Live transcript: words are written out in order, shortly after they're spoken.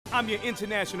I'm your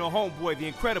international homeboy, the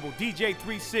incredible DJ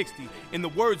 360. In the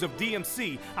words of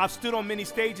DMC, I've stood on many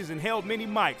stages and held many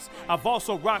mics. I've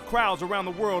also rocked crowds around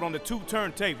the world on the 2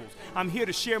 turntables. I'm here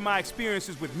to share my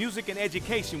experiences with music and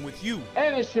education with you.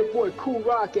 And it's your boy Kool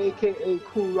Rock, a.k.a.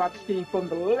 Kool Rockstein from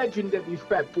the legendary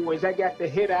Fat Boys. I got the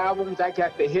hit albums, I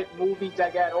got the hit movies,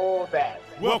 I got all that.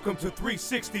 Welcome to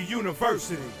 360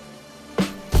 University.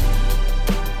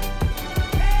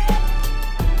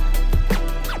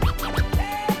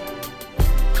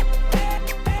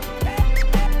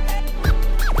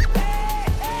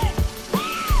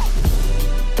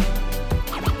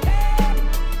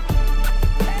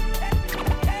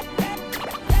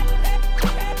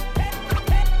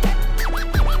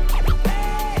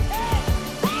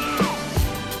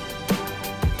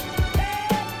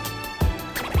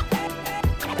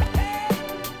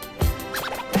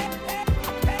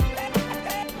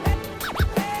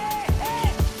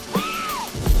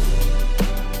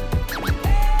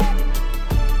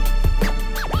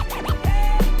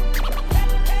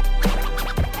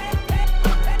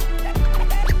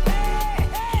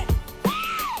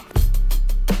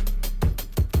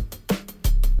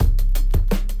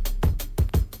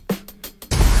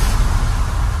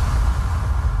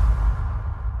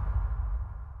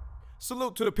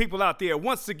 Salute to the people out there.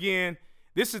 Once again,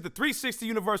 this is the 360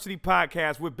 University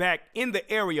podcast. We're back in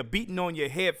the area, beating on your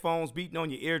headphones, beating on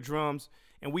your eardrums,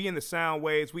 and we in the sound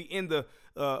waves. We in the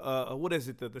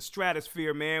the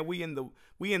stratosphere, man. We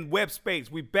in web space.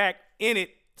 We back in it.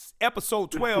 It's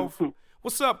episode 12.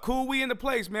 What's up, Cool? We in the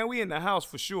place, man. We in the house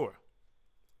for sure.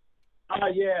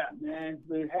 Yeah, man.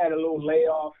 We had a little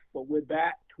layoff, but we're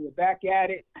back. We're back at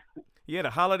it. Yeah,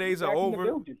 the holidays are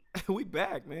over. We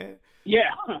back, man.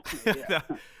 Yeah.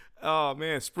 Oh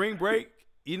man, spring break.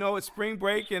 You know, it's spring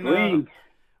break and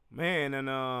man,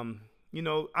 and you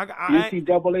know, I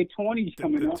NCAA 20s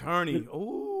coming up. The tourney.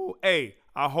 Ooh, hey,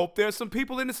 I hope there's some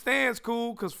people in the stands,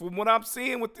 Cool, because from what I'm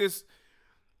seeing with this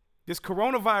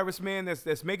coronavirus, man,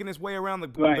 that's making its way around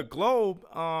the globe.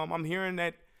 I'm hearing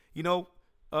that, you know,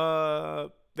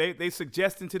 they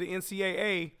suggesting to the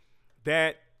NCAA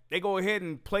that they go ahead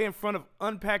and play in front of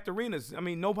unpacked arenas. I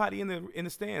mean, nobody in the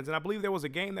stands. And I believe there was a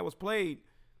game that was played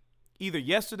either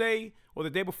yesterday or the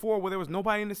day before where there was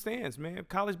nobody in the stands, man.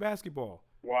 College basketball.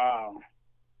 Wow.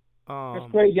 That's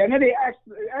crazy. I know they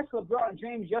asked LeBron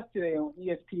James yesterday on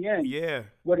ESPN. Yeah.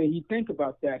 What did he think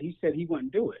about that? He said he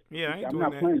wouldn't do it. Yeah, I'm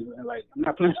not playing. I'm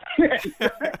not playing.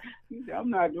 I'm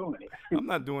not doing it. I'm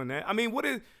not doing that. I mean, what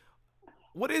is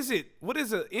it? What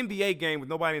is an NBA game with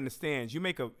nobody in the stands? You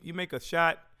make a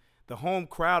shot. The home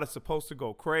crowd is supposed to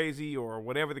go crazy or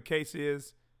whatever the case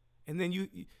is, and then you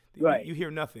hear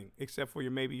nothing except for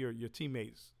your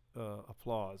teammates'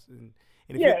 applause. And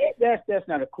that's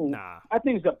not a cool. Nah. I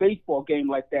think it's a baseball game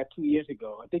like that 2 years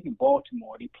ago. I think in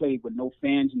Baltimore they played with no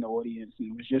fans in the audience,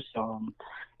 and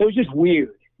it was just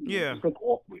weird. Yeah, it was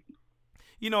awkward.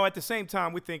 You know, at the same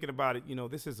time, we're thinking about it. You know,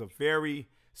 this is a very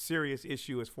serious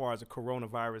issue as far as the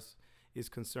coronavirus is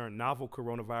concerned. Novel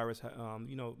coronavirus.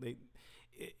 You know they.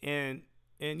 And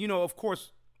you know, of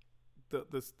course,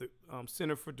 the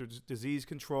Center for Disease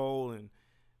Control and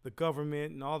the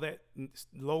government and all that,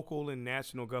 local and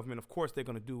national government, of course, they're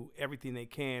going to do everything they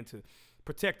can to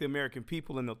protect the American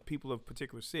people and the people of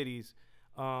particular cities.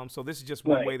 So this is just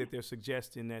one way that they're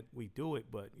suggesting that we do it.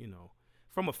 But, you know,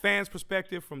 from a fan's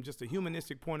perspective, from just a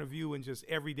humanistic point of view and just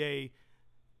everyday,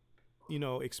 you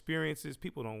know, experiences,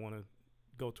 people don't want to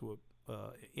go to a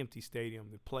empty stadium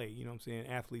to play, you know what I'm saying?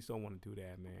 Athletes don't want to do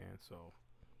that, man. So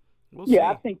we'll see.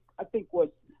 I think I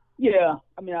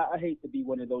mean, I hate to be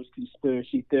one of those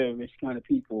conspiracy theorist kind of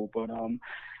people, but you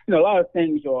know, a lot of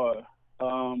things are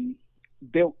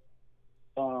built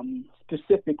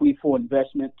specifically for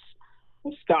investments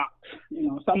or stocks, you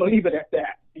know, so I'm gonna leave it at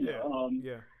that.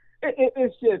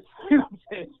 It's just, you know what I'm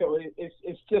saying? So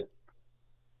it's just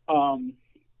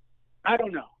I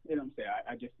don't know. You know what I'm saying?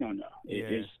 I just don't know.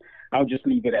 I'll just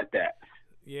leave it at that.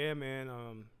 Yeah,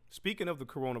 man. Speaking of the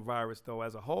coronavirus, though,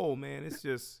 as a whole, man, it's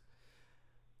just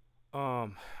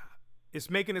it's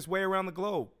making its way around the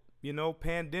globe. You know,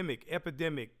 pandemic,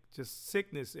 epidemic, just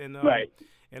sickness, and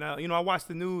And you know, I watch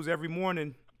the news every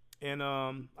morning, and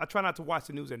I try not to watch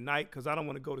the news at night because I don't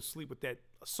want to go to sleep with that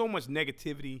so much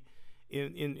negativity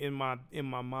in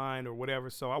my mind or whatever.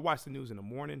 So I watch the news in the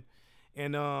morning,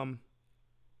 and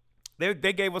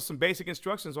they gave us some basic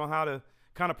instructions on how to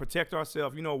kind of protect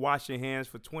ourselves. You know, wash your hands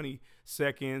for 20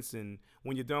 seconds, and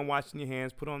when you're done washing your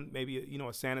hands, put on maybe a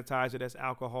sanitizer that's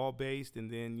alcohol based,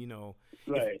 and then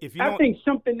right. if you I don't, think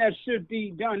something that should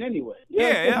be done anyway.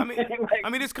 Yeah, I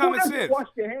mean, it's common sense. Wash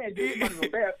your hands. Just run to the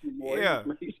bathroom.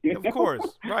 Yeah, of course,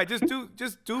 right? Just do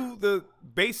the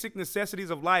basic necessities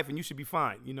of life, and you should be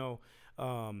fine.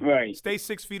 Right. Stay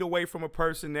 6 feet away from a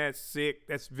person that's sick,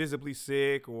 that's visibly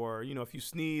sick, or if you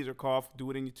sneeze or cough, do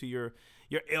it into your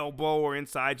elbow or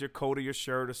inside your coat or your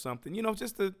shirt or something.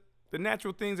 Just the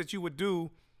natural things that you would do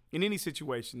in any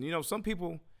situation. Some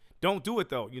people don't do it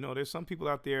though. There's some people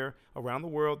out there around the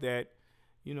world that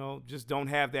just don't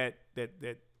have that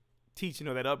teaching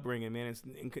or that upbringing, man.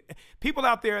 And people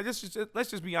out there, let's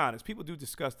just be honest. People do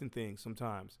disgusting things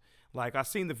sometimes. Like I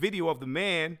seen the video of the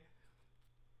man,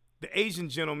 the Asian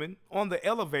gentleman, on the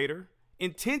elevator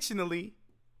intentionally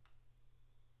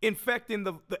infecting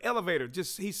the elevator.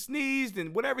 Just he sneezed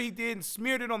and whatever he did and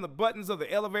smeared it on the buttons of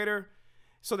the elevator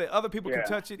so that other people can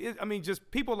touch it. Just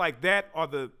people like that are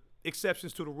the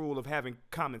exceptions to the rule of having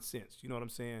common sense. You know what I'm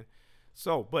saying?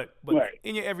 So, but right.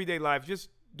 In your everyday life, just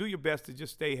do your best to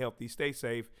just stay healthy, stay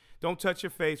safe. Don't touch your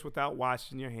face without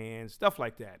washing your hands, stuff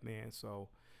like that, man. So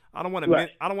I don't want to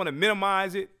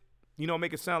minimize it.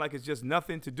 Make it sound like it's just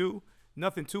nothing to do,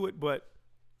 nothing to it, but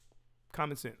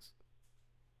common sense.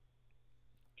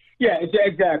 Yeah,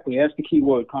 exactly. That's the key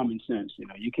word, common sense.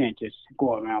 You can't just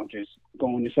go around just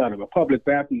going inside of a public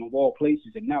bathroom of all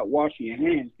places and not washing your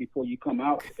hands before you come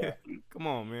out of the bathroom. Come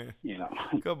on, man.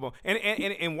 Come on. And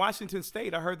in Washington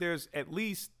State, I heard there's at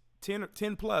least 10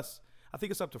 plus. I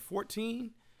think it's up to 14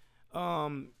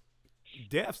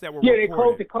 deaths that were reported. They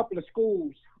closed a couple of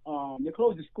schools. They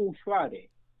closed the schools Friday.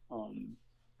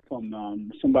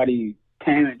 From somebody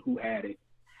parent who had it.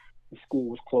 The school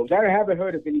was closed. I haven't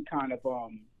heard of any kind of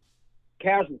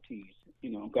casualties.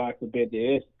 God forbid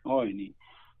there are any,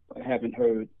 but I haven't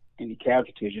heard any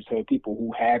casualties. Just heard people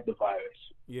who had the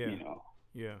virus. Yeah.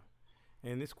 Yeah.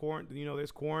 And this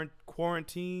there's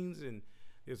quarantines, and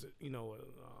there's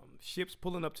ships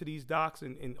pulling up to these docks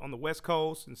and on the West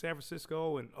Coast in San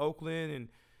Francisco and Oakland, and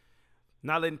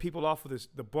not letting people off of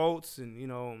the boats, and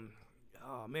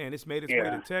oh man, it's made its way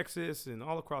to Texas and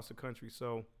all across the country.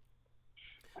 So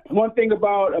one thing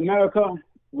about America,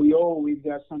 we always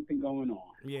got something going on.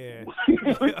 Yeah.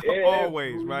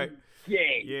 Always, right?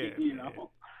 Yeah.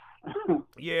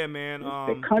 Yeah, man.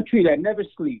 The country that never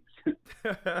sleeps.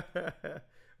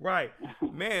 Right.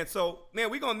 Man, so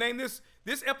we're gonna name this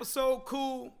episode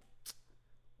cool.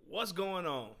 What's going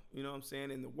on? You know what I'm saying?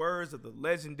 In the words of the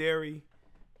legendary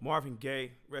Marvin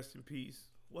Gaye, rest in peace.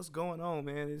 What's going on,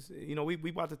 man? Is we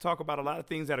about to talk about a lot of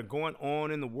things that are going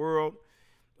on in the world,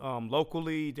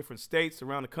 locally, different states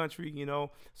around the country. So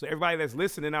everybody that's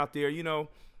listening out there,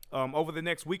 over the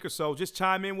next week or so, just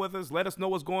chime in with us. Let us know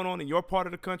what's going on in your part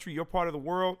of the country, your part of the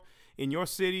world, in your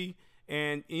city,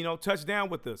 and touch down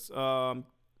with us. Reach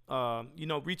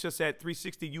us at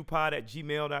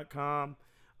 360upod@gmail.com.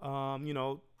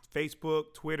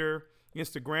 Facebook, Twitter,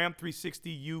 Instagram,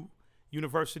 360U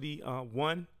University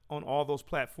 1 on all those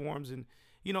platforms. And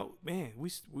man,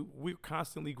 we're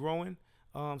constantly growing.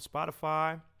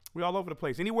 Spotify, we're all over the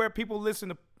place. Anywhere people listen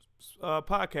to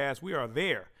podcasts, we are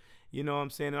there. You know what I'm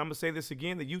saying? And I'm gonna say this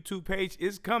again: the YouTube page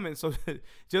is coming, so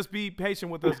just be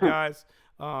patient with us, guys.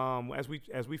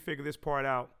 As we figure this part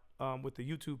out with the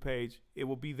YouTube page, it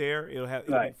will be there. It'll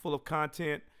be full of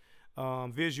content,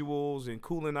 visuals, and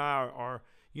Cool and I are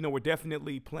we're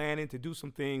definitely planning to do some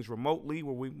things remotely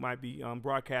where we might be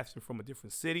broadcasting from a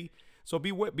different city. So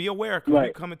be aware, because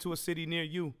we're coming to a city near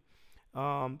you.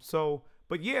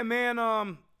 But yeah,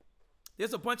 man,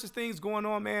 there's a bunch of things going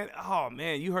on, man. Oh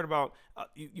man, you heard about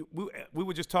we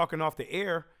were just talking off the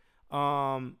air.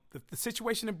 The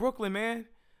situation in Brooklyn, man.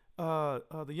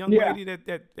 The young lady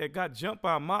that got jumped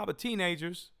by a mob of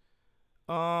teenagers.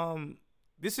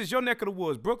 This is your neck of the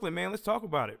woods, Brooklyn, man. Let's talk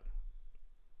about it.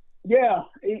 Yeah,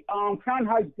 Crown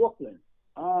Heights, Brooklyn.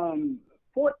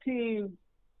 14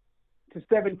 to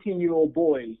 17-year-old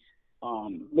boys,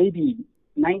 maybe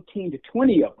 19 to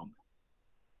 20 of them.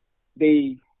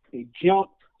 They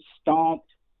jumped,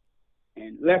 stomped,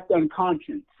 and left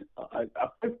unconscious a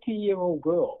 15-year-old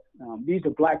girl. These are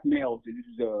black males, and this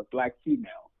is a black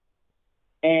female.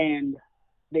 And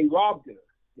they robbed her.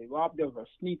 They robbed her of her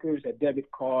sneakers, a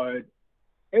debit card.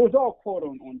 It was all caught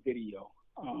on video.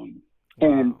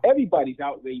 And everybody's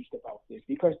outraged about this,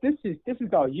 because this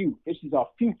is our youth. This is our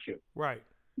future. Right.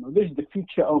 This is the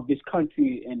future of this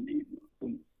country, and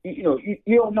you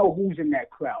don't know who's in that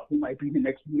crowd. Who might be the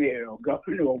next mayor or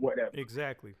governor or whatever.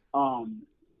 Exactly.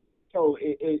 So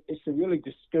it's a really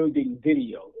disturbing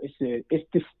video. It's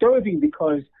disturbing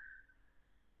because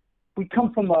we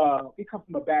come from a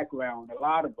background. A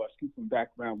lot of us come from a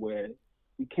background where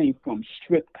we came from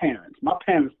strict parents. My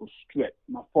parents were strict.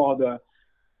 My father,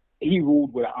 he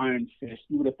ruled with an iron fist.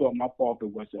 You would have thought my father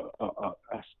was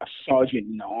a sergeant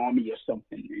in the army or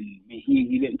something, and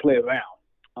he didn't play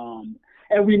around.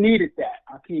 And we needed that.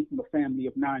 I came from a family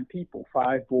of 9 people,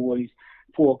 5 boys,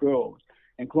 4 girls.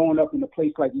 And growing up in a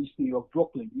place like East New York,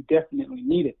 Brooklyn, you definitely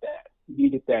needed that. You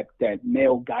needed that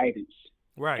male guidance.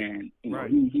 Right. And you know, right.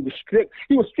 he was strict.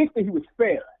 He was strict, and he was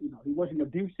fair. You know, he wasn't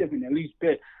abusive in the least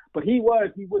bit. But he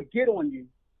would get on you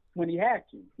when he had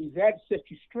to. He had to set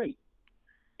you straight.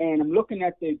 And I'm looking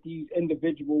at these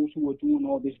individuals who are doing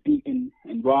all this beating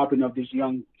and robbing of this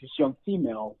young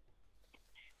female,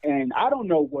 and I don't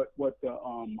know what the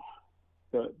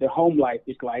home life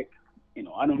is like. You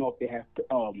know, I don't know if they have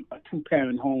a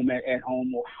 2-parent home at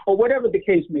home or whatever the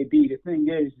case may be. The thing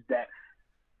is that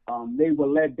they were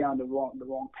led down the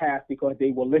wrong path because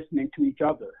they were listening to each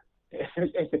other,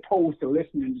 as opposed to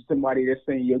listening to somebody that's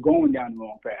saying you're going down the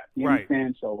wrong path. You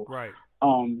understand? So,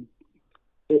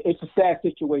 it's a sad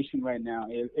situation right now.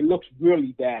 It looks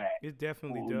really bad. It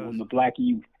definitely does. On the black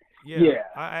youth. Yeah.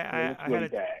 I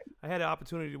had an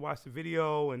opportunity to watch the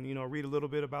video and, you know, read a little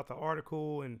bit about the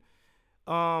article. And,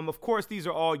 of course, these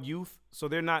are all youth, so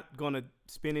they're not going to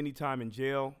spend any time in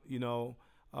jail, you know.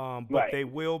 But they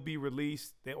will be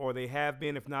released, or they have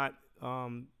been, if not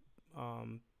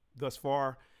thus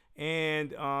far.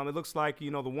 And it looks like,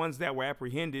 you know, the ones that were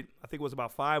apprehended, I think it was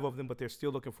about 5 of them, but they're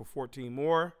still looking for 14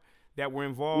 more that were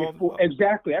involved. Yeah,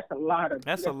 exactly. That's a lot of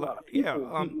yeah.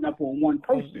 Up on one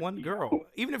person. One girl.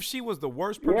 Even if she was the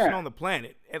worst person on the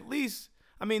planet, at least,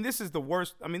 I mean, this is the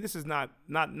worst. I mean, this is not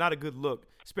a good look,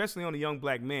 especially on a young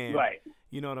black man. Right.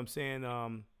 You know what I'm saying?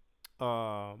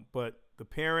 But the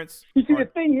parents. You see, the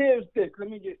thing here is this.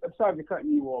 I'm sorry for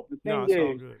cutting you off. The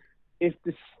thing is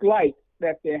the slight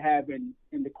that they're having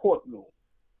in the courtroom,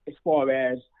 as far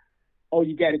as, oh,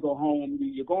 you got to go home.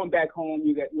 You're going back home.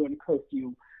 You're in a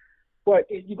curfew. But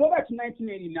if you go back to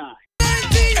 1989,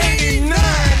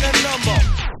 the number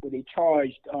where they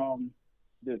charged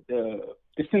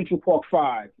the Central Park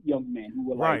 5 young men who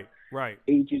were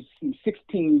ages from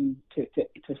 16 to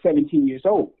 17 years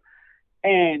old,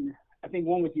 and I think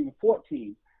one was even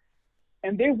 14,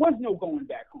 and there was no going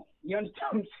back home. You understand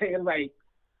what I'm saying? Like,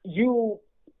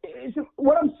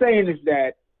 what I'm saying is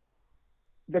that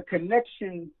the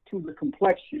connection to the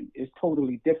complexion is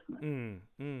totally different.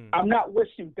 I'm not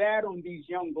wishing bad on these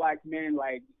young black men,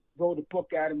 like throw the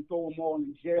book at them, throw them all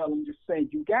in jail. I'm just saying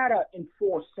you gotta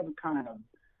enforce some kind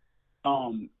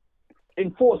of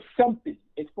enforce something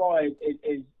as far as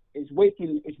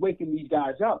waking these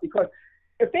guys up, because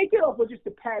if they get off with just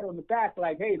a pat on the back,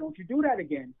 like, hey, don't you do that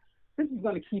again, this is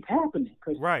going to keep happening,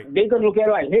 because they're going to look at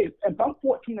it like, hey, if I'm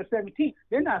 14 or 17,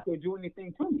 they're not going to do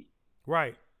anything to me.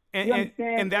 Right. You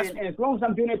understand? And as long as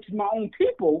I'm doing it to my own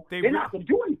people, they're not going to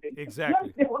do anything.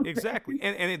 Exactly.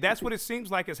 And that's what it seems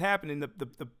like is happening.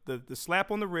 The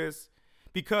slap on the wrist,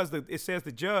 because it says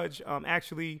the judge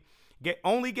actually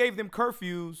only gave them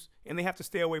curfews, and they have to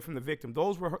stay away from the victim.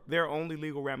 Those were their only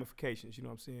legal ramifications. You know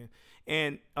what I'm saying?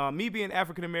 And me being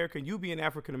African American, you being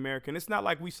African American, it's not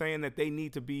like we saying that they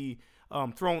need to be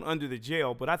thrown under the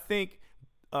jail. But I think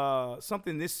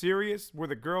something this serious, where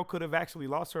the girl could have actually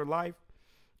lost her life,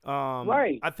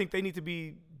 I think they need to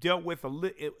be dealt with a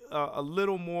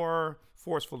little more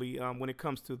forcefully when it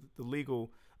comes to the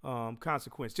legal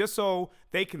consequence, just so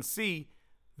they can see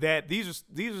that these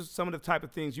are some of the type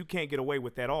of things you can't get away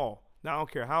with at all. Now, I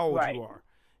don't care how old you are,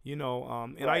 you know.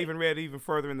 And I even read even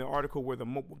further in the article where the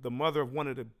mother of one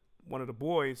of the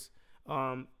boys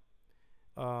was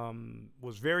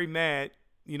very mad.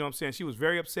 You know what I'm saying? She was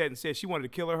very upset and said she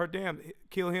wanted to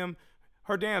kill him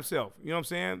her damn self. You know what I'm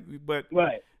saying? But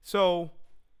so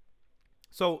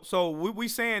what we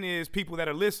saying is, people that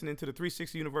are listening to the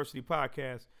 360 University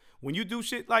podcast, when you do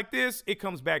shit like this, it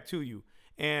comes back to you.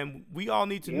 And we all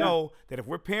need to know that if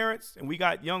we're parents and we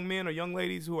got young men or young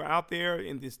ladies who are out there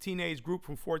in this teenage group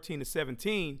from 14 to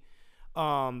 17,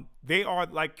 they are,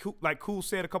 like Cool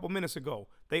said a couple minutes ago,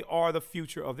 they are the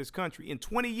future of this country. In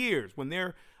 20 years, when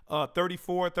they're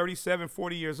 34, 37,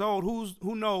 40 years old,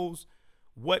 who knows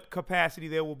what capacity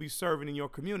they will be serving in your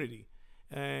community.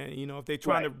 And, you know, if they're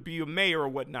trying to be a mayor or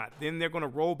whatnot, then they're going to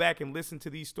roll back and listen to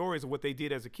these stories of what they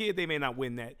did as a kid. They may not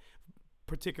win that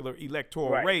particular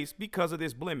electoral race because of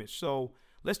this blemish. So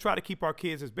let's try to keep our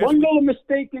kids as best. One little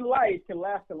mistake in life can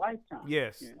last a lifetime.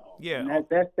 Yes. You know? Yeah.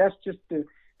 That's just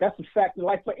that's a fact of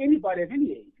life for anybody of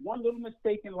any age. One little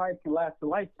mistake in life can last a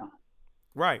lifetime.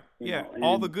 Right. You know,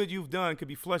 all the good you've done could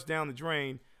be flushed down the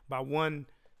drain by one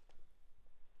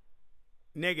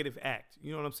negative act.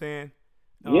 You know what I'm saying?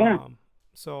 Yeah.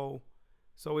 So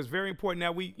it's very important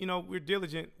that we're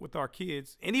diligent with our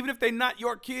kids, and even if they're not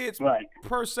your kids Right.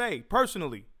 per se,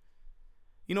 personally,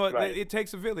 Right. it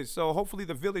takes a village. So hopefully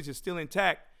the village is still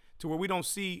intact to where we don't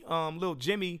see little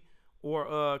Jimmy or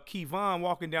Kevon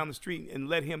walking down the street and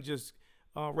let him just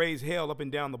raise hell up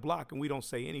and down the block, and we don't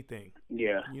say anything.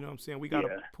 Yeah. You know what I'm saying? We got to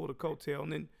Yeah. pull the coattail.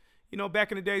 And then,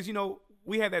 back in the days,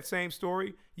 we had that same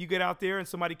story. You get out there and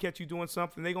somebody catch you doing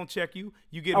something, they going to check you.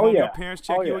 You get home, yeah. your parents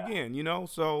check Oh, you yeah. again,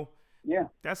 So Yeah.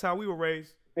 that's how we were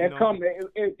raised. They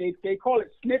they call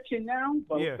it snitching now,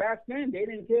 but Yeah. back then they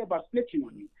didn't care about snitching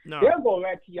on you. No. They'll go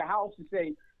right to your house and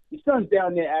say, "Your son's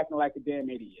down there acting like a damn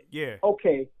idiot." Yeah.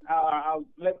 Okay, I'll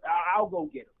go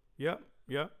get him.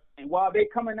 Yep. And while they're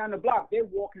coming down the block, they're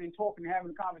walking and talking and having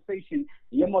a conversation.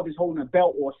 And your mother's holding a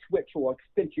belt or a switch or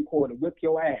extension cord to whip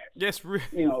your ass. Yes,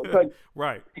 But,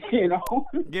 right.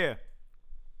 Yeah.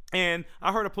 And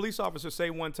I heard a police officer say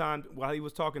one time while he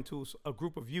was talking to a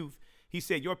group of youth, he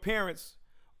said, your parents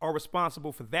are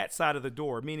responsible for that side of the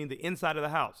door, meaning the inside of the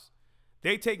house.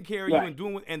 They taking care of you and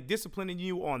doing and disciplining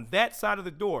you on that side of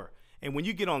the door. And when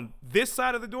you get on this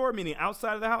side of the door, meaning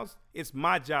outside of the house, it's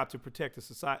my job to protect the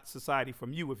society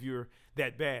from you if you're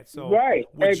that bad. So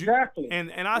exactly.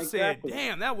 And I said,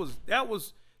 damn, that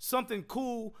was something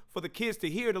cool for the kids to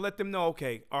hear, to let them know,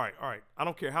 okay, all right. I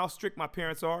don't care how strict my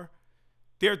parents are.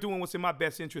 They're doing what's in my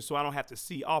best interest, so I don't have to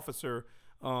see officer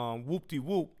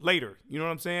whoop-de-whoop later. You know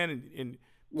what I'm saying? And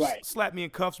slap me in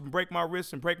cuffs and break my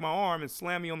wrist and break my arm and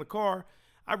slam me on the car.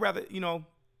 I'd rather,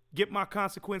 get my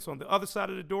consequence on the other side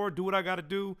of the door, do what I got to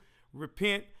do,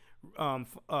 repent,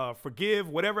 forgive,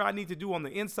 whatever I need to do on the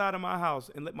inside of my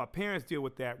house, and let my parents deal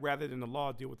with that rather than the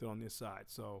law deal with it on this side.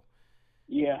 So,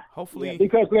 hopefully. Yeah,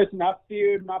 because, listen, I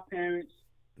feared my parents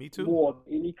me too. More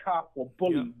than any cop or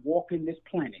bully walking this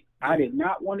planet. I did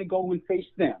not want to go and face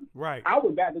them. Right. I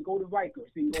would rather go to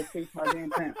Rikers than go face my damn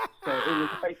parents. So it was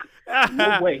like,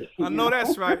 no way. I know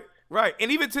that's right. Right. And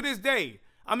even to this day,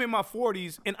 I'm in my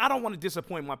 40s, and I don't want to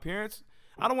disappoint my parents.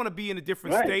 I don't want to be in a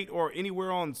different state or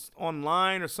anywhere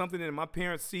online or something, and my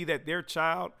parents see that their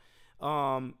child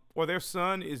or their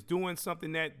son is doing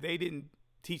something that they didn't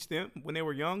teach them when they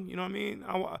were young. You know what I mean?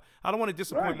 I don't want to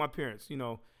disappoint my parents,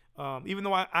 even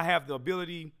though I have the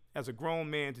ability as a grown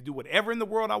man to do whatever in the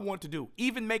world I want to do,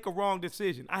 even make a wrong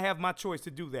decision. I have my choice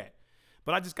to do that.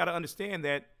 But I just got to understand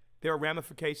that there are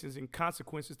ramifications and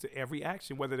consequences to every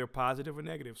action, whether they're positive or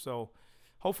negative. So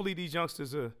hopefully these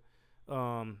youngsters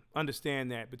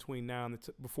understand that between now and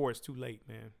before it's too late,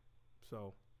 man.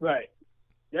 So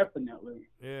definitely.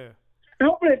 Yeah.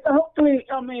 Hopefully,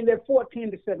 I mean, they're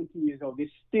 14 to 17 years old. They're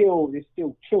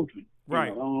still children.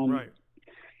 Right. Right.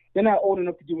 They're not old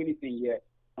enough to do anything yet.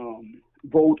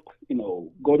 Vote,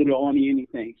 go to the army,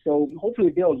 anything. So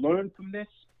hopefully they'll learn from this.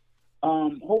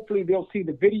 Hopefully they'll see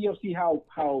the video, see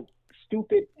how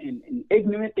stupid and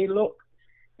ignorant they look,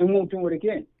 and won't do it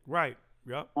again. Right.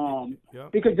 Yep.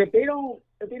 Because if they don't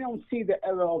see the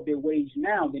error of their ways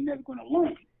now, they're never going to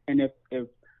learn. And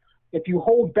if you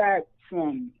hold back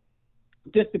from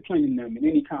disciplining them in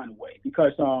any kind of way,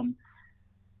 because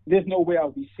there's no way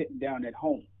I'll be sitting down at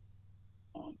home.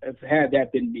 If had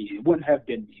that been me, it wouldn't have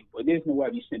been me. But there's no way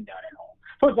I'd be sitting down at home.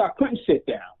 First of all, I couldn't sit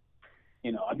down.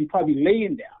 I'd be probably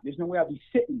laying down. There's no way I'd be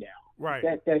sitting down. Right.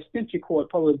 That extension cord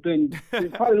probably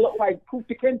looked like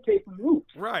Kunta Kinte from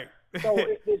Roots. Right. So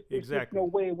it's exactly. just no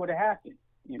way it would have happened.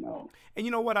 And you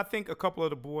know what? I think a couple of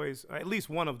the boys, at least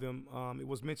one of them, it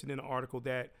was mentioned in the article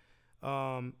that,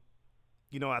 I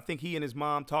think he and his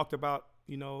mom talked about,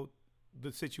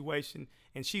 the situation,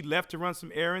 and she left to run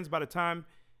some errands. By the time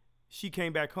she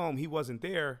came back home, he wasn't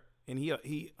there, and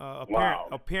he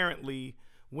apparently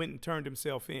went and turned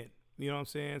himself in. You know what I'm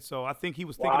saying? So I think he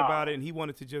was thinking about it, and he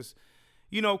wanted to just,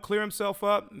 clear himself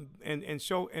up and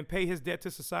show and pay his debt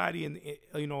to society, and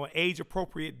an age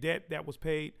appropriate debt that was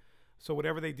paid. So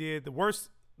whatever they did, the worst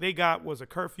they got was a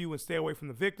curfew and stay away from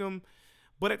the victim.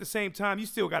 But at the same time, you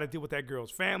still got to deal with that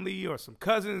girl's family or some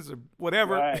cousins or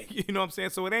whatever. Right. You know what I'm saying?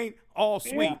 So it ain't all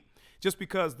sweet just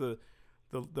because the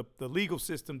legal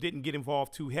system didn't get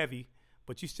involved too heavy,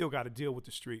 but you still got to deal with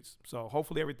the streets. So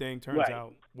hopefully everything turns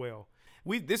out well.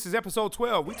 This is episode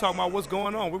 12. We talking about what's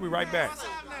going on. We'll be right back.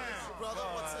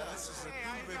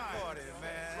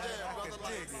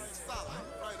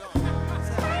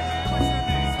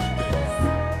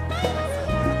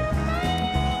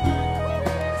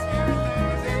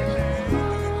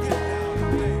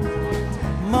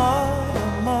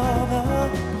 Mother,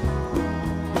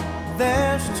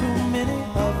 there's too many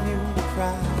of you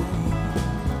crying.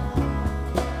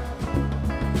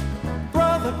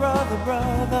 Brother,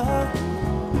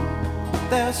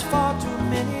 there's far too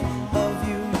many of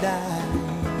you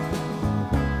dying.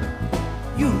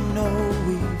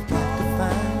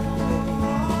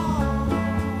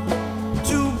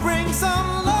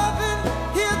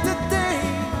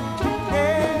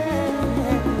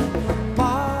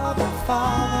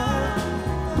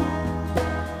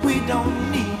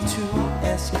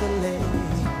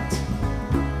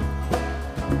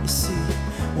 You see,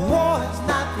 war is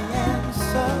not the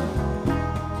answer,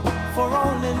 for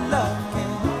only love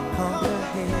can conquer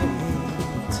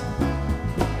hate.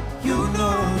 You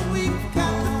know we've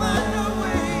got to find a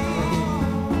way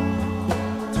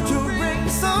to bring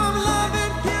some love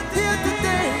in here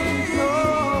today.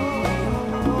 Oh,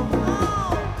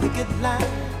 picket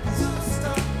lines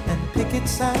and picket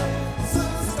signs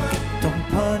don't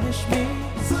punish me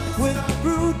with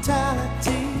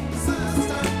brutality.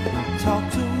 Talk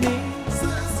to me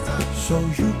so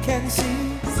you can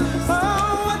see,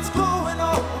 oh, what's going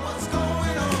on, what's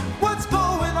going on, what's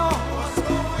going on,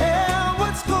 yeah,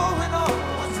 what's going on,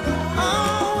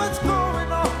 oh, what's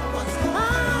going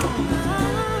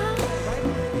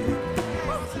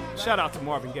on. Shout out to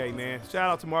Marvin Gaye, man.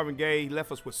 Shout out to Marvin Gaye. He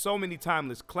left us with so many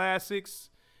timeless classics,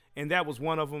 and that was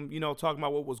one of them, you know, talking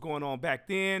about what was going on back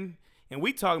then, and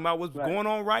we talking about what's going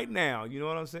on right now. You know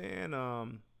what I'm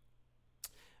saying?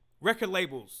 Record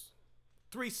labels,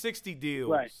 360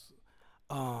 deals,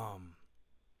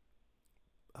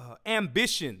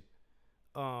 ambition,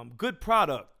 good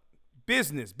product,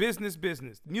 business,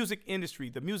 music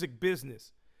industry, the music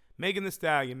business. Megan Thee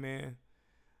Stallion, man.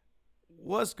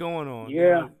 What's going on?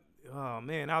 Yeah. Man? Oh,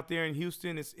 man, out there in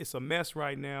Houston, it's a mess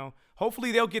right now.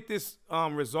 Hopefully they'll get this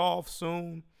resolved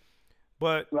soon.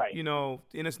 But, you know,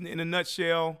 in a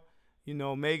nutshell, you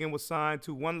know, Megan was signed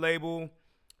to one label,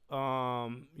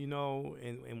 you know,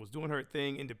 and was doing her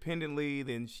thing independently.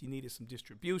 Then she needed some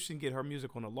distribution, get her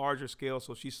music on a larger scale,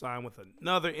 so she signed with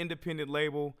another independent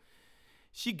label.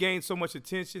 She gained so much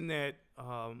attention that,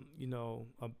 you know,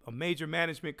 a major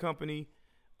management company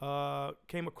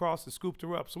came across and scooped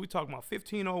her up. So we talking about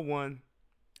 1501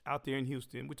 out there in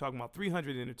Houston. We're talking about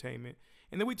 300 Entertainment.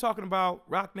 And then we're talking about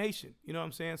Roc Nation. You know what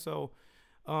I'm saying? So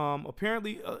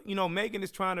apparently, you know, Megan is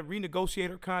trying to renegotiate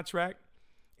her contract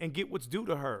and get what's due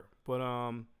to her. But,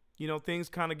 you know, things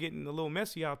kind of getting a little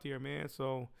messy out there, man.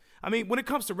 So, I mean, when it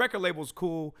comes to record labels,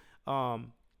 cool.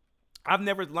 I've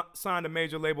never signed a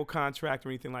major label contract or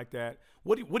anything like that.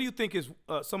 What do you think is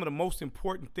some of the most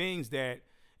important things that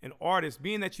an artist,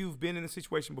 being that you've been in a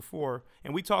situation before,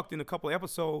 and we talked in a couple of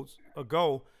episodes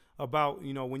ago about,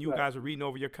 you know, when you guys were reading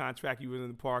over your contract, you were in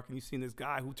the park and you seen this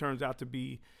guy who turns out to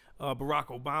be Barack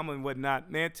Obama and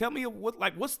whatnot. Man, tell me what's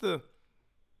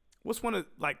one of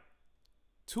like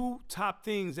two top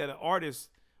things that an artist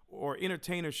or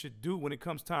entertainer should do when it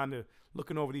comes time to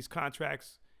looking over these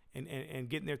contracts and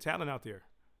getting their talent out there?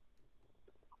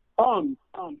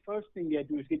 First thing you gotta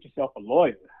do is get yourself a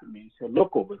lawyer. I mean, so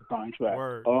look over the contract.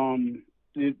 Word.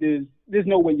 There's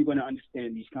no way you're gonna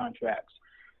understand these contracts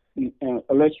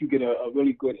unless you get a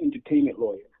really good entertainment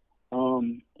lawyer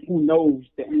who knows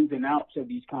the ins and outs of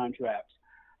these contracts.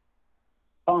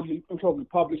 I'm talking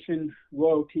publishing,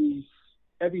 royalties,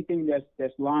 everything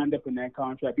that's lined up in that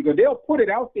contract, because they'll put it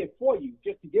out there for you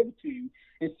just to give it to you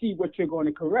and see what you're going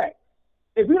to correct.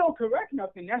 If you don't correct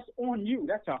nothing, that's on you.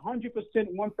 That's 100%,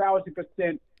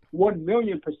 1,000%,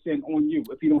 1,000,000% on you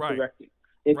if you don't correct it.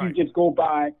 If you just go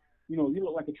by, you know, you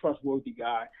look like a trustworthy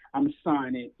guy, I'm going to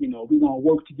sign it, you know, we're going to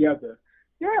work together.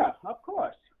 Yeah, of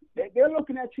course. They're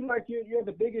looking at you like you're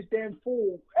the biggest damn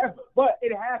fool ever. But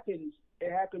it happens.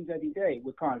 It happens every day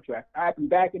with contracts. It happened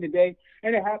back in the day,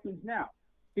 and it happens now.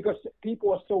 Because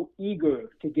people are so eager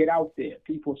to get out there.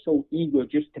 People are so eager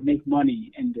just to make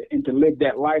money and to live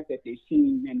that life that they've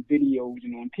seen in videos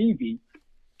and on TV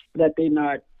that they're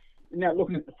not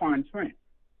looking at the fine print.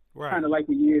 Right. Kind of like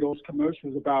when you hear those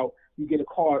commercials about you can get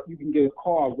a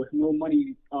car with no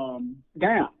money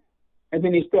down. And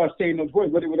then they start saying those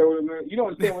words. You don't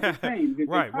understand what they're saying. They're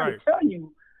trying to tell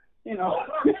you, you know,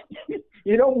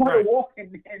 you don't want to walk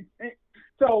in.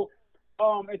 So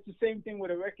it's the same thing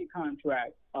with a record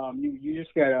contract. You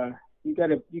just gotta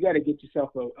get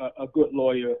yourself a good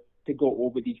lawyer to go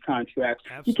over these contracts.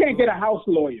 Absolutely. You can't get a house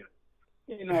lawyer.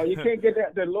 You know, you can't get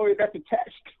the lawyer that's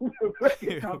attached to the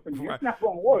record company. It's not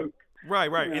gonna work. Right.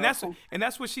 You And know?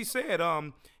 that's what she said.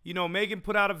 You know, Megan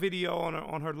put out a video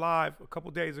on her live a couple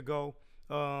days ago,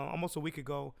 almost a week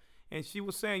ago, and she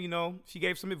was saying, you know, she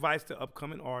gave some advice to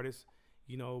upcoming artists.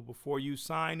 You know, before you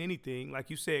sign anything, like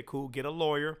you said, cool, get a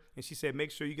lawyer. And she said,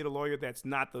 make sure you get a lawyer that's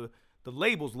not the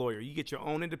label's lawyer. You get your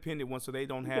own independent one so they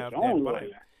don't have that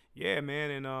bite. Yeah,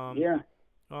 man. And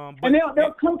and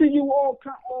they'll come to you all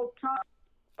time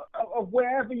of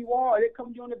wherever you are. They come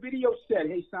to you on the video set.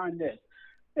 Hey, sign this.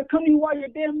 They come to you while you're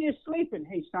damn near sleeping.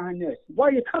 Hey, sign this.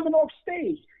 While you're coming off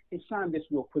stage, hey, sign this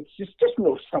real quick. Just a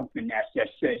little something that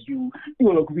says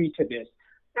you'll agree to this.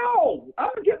 No, I'm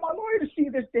gonna get my lawyer to see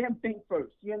this damn thing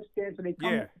first. You understand? So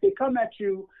they come at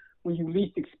you when you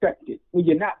least expect it, when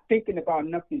you're not thinking about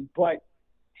nothing but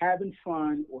having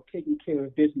fun or taking care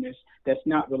of business that's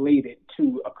not related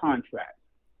to a contract.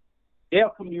 They'll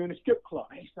come to you in a strip club.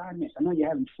 Hey, sign this. I know you're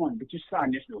having fun, but just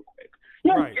sign this real quick.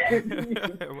 You know, Right.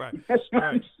 Right. That's not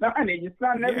Right. signing. You're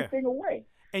signing Yeah. everything away.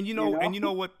 And you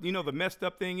know what? The messed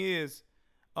up thing is,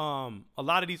 a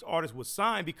lot of these artists would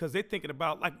sign because they're thinking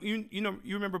about, like, you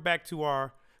remember back to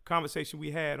our conversation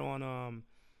we had on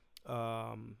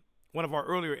one of our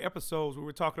earlier episodes, we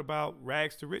were talking about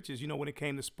rags to riches. When it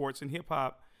came to sports and hip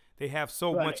hop, they have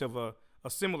so much of a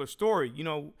similar story.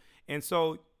 And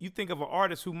so you think of an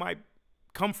artist who might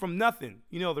come from nothing.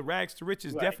 The rags to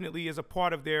riches definitely is a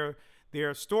part of their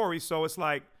story. So it's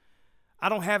like, I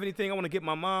don't have anything. I want to get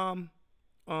my mom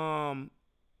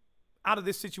out of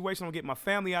this situation. I want to get my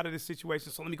family out of this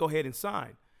situation. So let me go ahead and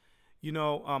sign.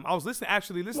 I was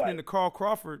listening to Carl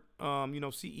Crawford,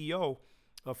 CEO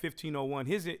of 1501.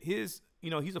 His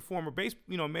he's a former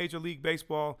Major League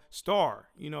Baseball star,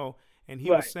 and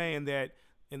he was saying that.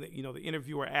 And the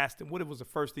interviewer asked him, what was the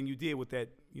first thing you did with that,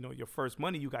 your first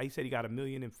money you got? He said he got $1.5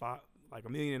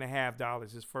 million,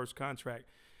 his first contract,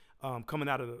 coming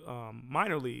out of the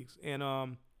minor leagues.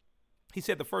 And he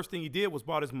said the first thing he did was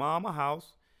bought his mom a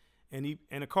house and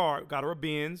a car, got her a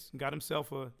Benz, got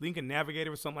himself a Lincoln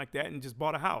Navigator or something like that, and just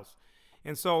bought a house.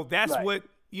 And so that's what,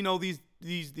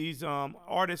 these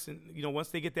artists, and, once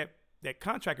they get that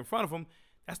contract in front of them,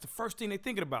 that's the first thing they're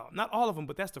thinking about. Not all of them,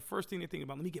 but that's the first thing they're thinking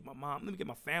about. Let me get my mom, let me get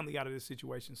my family out of this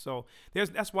situation. So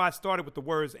that's why I started with the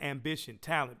words ambition,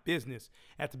 talent, business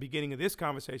at the beginning of this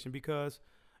conversation, because,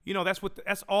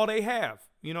 that's all they have.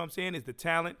 You know what I'm saying? Is the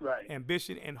talent,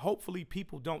 ambition, and hopefully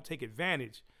people don't take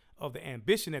advantage of the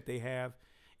ambition that they have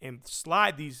and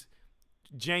slide these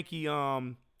janky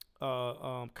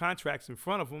contracts in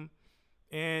front of them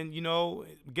and,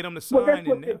 get them to sign. Well, that's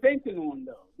what they're banking on,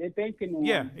 though. They're banking on.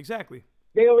 Yeah, exactly.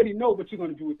 They already know what you're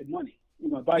going to do with the money. You're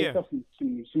going to buy yourself some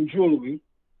jewelry.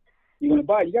 You're going to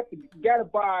buy. You gotta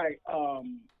buy.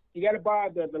 You gotta buy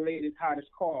the latest hottest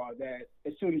car that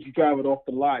as soon as you drive it off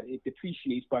the lot, it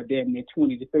depreciates by damn near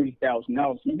 $20,000 to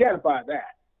 $30,000. You gotta buy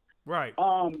that. Right.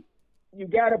 You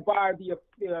gotta buy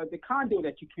the condo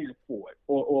that you can't afford,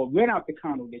 or rent out the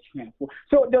condo that you can't afford.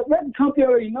 So the rental company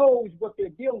already knows what they're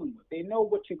dealing with. They know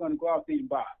what you're going to go out there and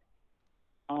buy.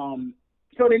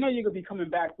 So they know you're going to be coming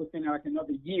back within like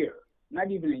another year, not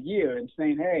even a year, and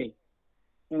saying, hey,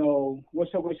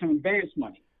 what's up with some advance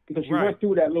money? Because you went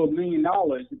through that little $1 million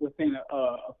within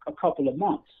a couple of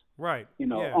months. Right.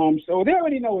 So they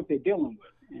already know what they're dealing with.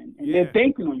 And they're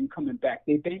banking on you coming back.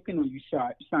 They're banking on you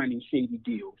signing shady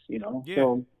deals, Yeah.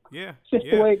 So it's just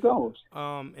the way it goes.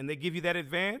 And they give you that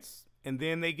advance, and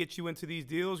then they get you into these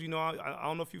deals. I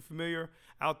don't know if you're familiar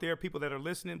out there, people that are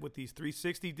listening, with these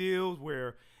 360 deals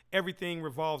where everything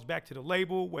revolves back to the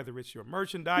label, whether it's your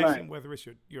merchandising, whether it's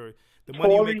the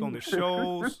money you make on the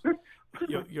shows,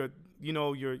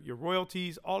 your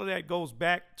royalties, all of that goes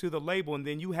back to the label, and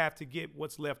then you have to get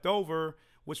what's left over,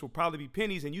 which will probably be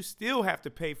pennies, and you still have to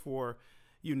pay for,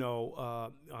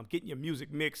 getting your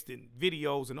music mixed and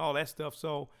videos and all that stuff.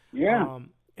 So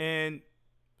and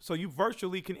so you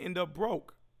virtually can end up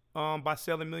broke by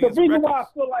selling millions of records. The reason why I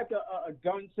feel like a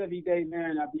dunce every day,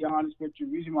 man, I'll be honest with you,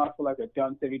 the reason why I feel like a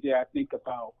dunce every day, I think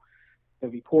about the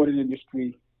recording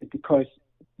industry, is because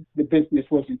the business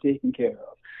wasn't taken care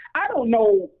of. I don't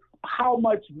know how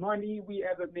much money we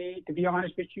ever made, to be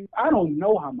honest with you. I don't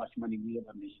know how much money we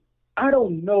ever made. I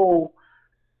don't know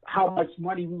how much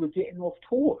money we were getting off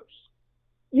tours.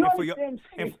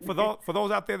 And for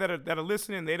those out there that are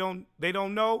listening, they don't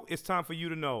know. It's time for you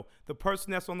to know. The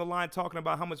person that's on the line talking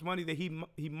about how much money that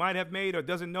he might have made or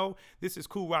doesn't know, this is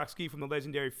Kool Rock Ski from the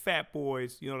legendary Fat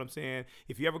Boys. You know what I'm saying?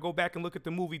 If you ever go back and look at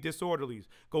the movie Disorderlies,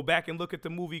 go back and look at the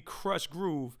movie Crush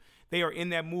Groove. They are in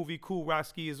that movie. Kool Rock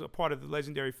Ski is a part of the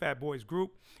legendary Fat Boys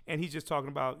group, and he's just talking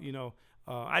about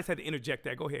I just had to interject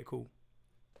that. Go ahead, Kool.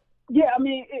 Yeah, I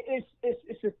mean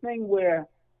it's a thing where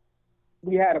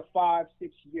we had a 5-6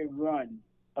 year run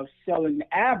of selling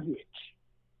average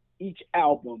each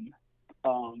album,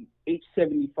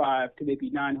 875 to maybe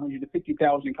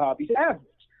 950,000 copies average.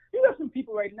 You got some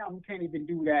people right now who can't even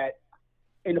do that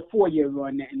in a 4-year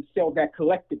run and sell that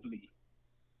collectively,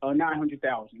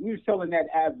 900,000. We were selling that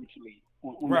averagely.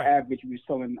 On the average, we were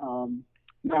selling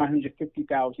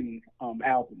 950,000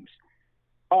 albums.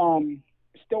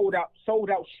 Sold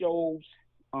out shows.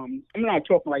 I'm not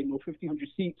talking like 1,500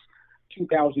 seats.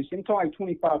 2,000. I'm talking like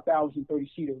 25,000,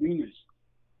 30-seat arenas.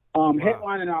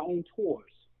 Headlining our own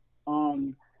tours.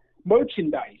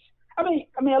 Merchandise. I mean,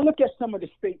 I look at some of the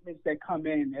statements that come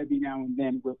in every now and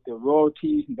then with the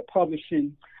royalties and the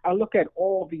publishing. I look at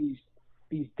all these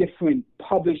different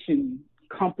publishing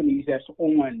companies that's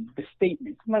on the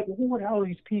statements. I'm like, who the hell are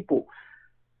these people?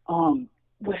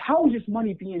 But how is this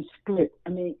money being split? I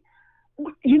mean,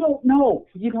 you don't know.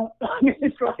 You don't.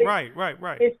 It's like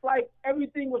right. It's like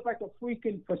everything was like a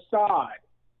freaking facade.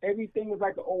 Everything was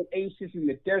like an oasis in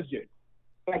the desert.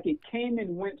 Like it came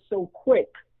and went so quick,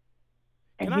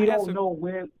 and you don't know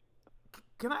where.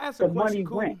 Can I ask the a question? money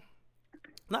went?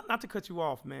 Not to cut you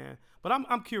off, man, but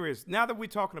I'm curious. Now that we're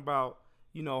talking about,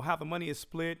 you know, how the money is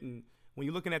split, and when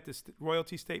you're looking at the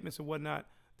royalty statements and whatnot,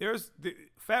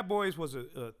 Fat Boys was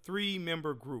a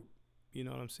 3-member group. You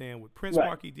know what I'm saying? With Prince,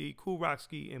 Marky D, Kool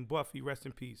Rock-Ski, and Buffy, rest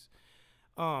in peace.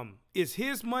 Is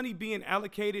his money being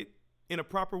allocated in a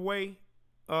proper way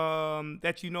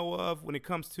that you know of when it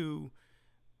comes to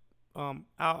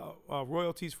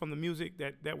royalties from the music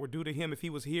that were due to him? If he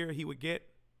was here, he would get?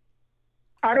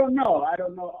 I don't know. I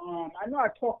know I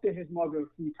talked to his mother a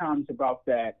few times about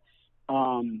that.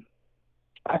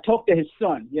 I talked to his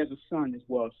son. He has a son as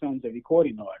well. Son's a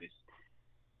recording artist.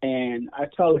 And I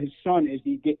tell his son, is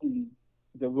he getting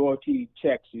the royalty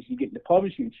checks? Is he getting the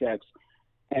publishing checks?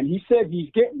 And he said he's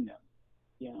getting them,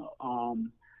 you know.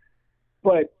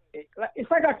 But it's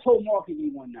like I told Marky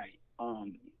D one night.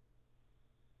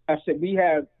 I said, we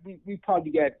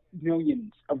probably got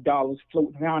millions of dollars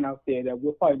floating around out there that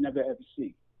we'll probably never ever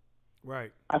see.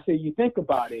 Right. I said, you think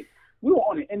about it, we were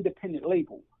on an independent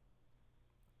label.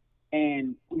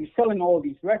 And we were selling all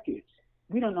these records.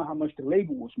 We don't know how much the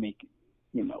label was making.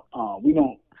 You know, we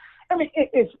don't. I mean,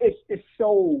 it's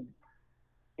so.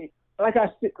 Like I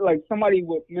said, like somebody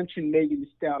would mention Megan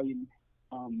Thee Stallion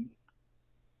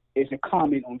as a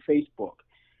comment on Facebook,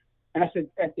 and I said,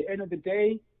 at the end of the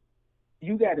day,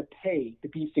 you got to pay to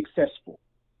be successful,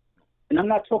 and I'm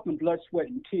not talking blood, sweat,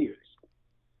 and tears.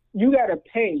 You got to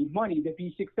pay money to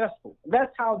be successful.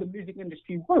 That's how the music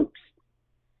industry works.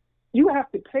 You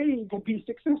have to pay to be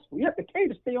successful. You have to pay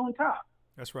to stay on top.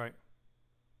 That's right.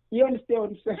 You understand what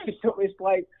I'm saying? So it's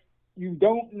like you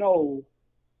don't know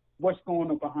what's going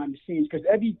on behind the scenes, because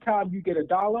every time you get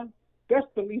 $1,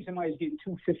 best believe somebody's getting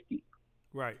 $2.50,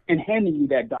 right, and handing you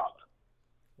that $1.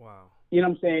 Wow. You know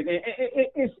what I'm saying?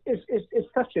 It's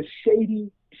such a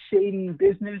shady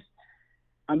business.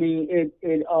 I mean, it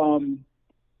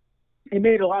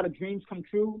made a lot of dreams come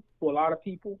true for a lot of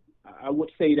people. I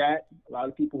would say that a lot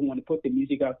of people who want to put their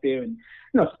music out there and,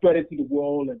 you know, spread it to the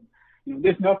world. And, you know,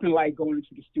 there's nothing like going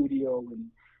into the studio and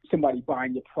somebody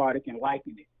buying your product and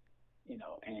liking it, you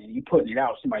know, and you putting it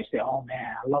out. Somebody say, oh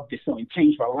man, I love this song, it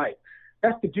changed my life.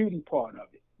 That's the beauty part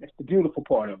of it. That's the beautiful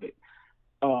part of it.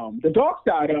 The dark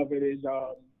side of it is,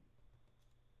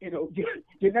 you know,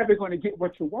 you're never going to get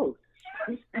what you're worth.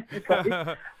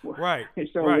 Right.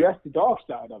 So right. That's the dark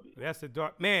side of it. That's the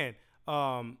dark, man.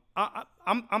 I'm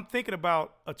thinking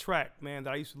about a track, man,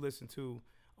 that I used to listen to.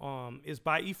 It's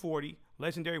by E40,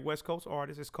 legendary West Coast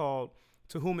artist. It's called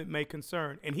 "To Whom It May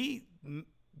Concern," and he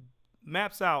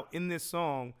maps out in this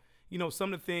song, you know,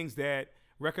 some of the things that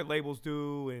record labels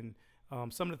do, and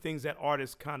some of the things that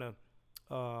artists kind of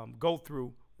go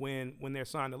through when they're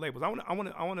signed to labels. I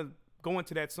want to go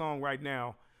into that song right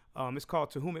now. It's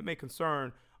called "To Whom It May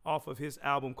Concern," off of his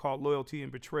album called "Loyalty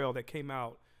and Betrayal" that came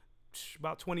out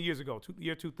about 20 years ago,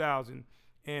 year 2000.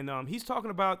 And he's talking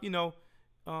about, you know,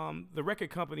 the record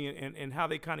company and how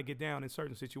they kind of get down in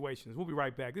certain situations. We'll be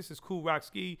right back. This is Kool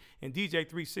Rock-Ski and DJ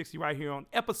 360 right here on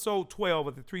episode 12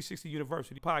 of the 360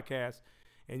 University podcast,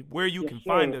 and where you can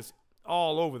find us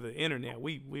all over the internet.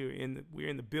 We're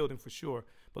in the building for sure.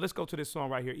 But let's go to this song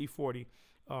right here, E40,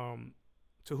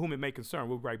 "To Whom It May Concern."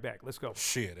 We'll be right back. Let's go.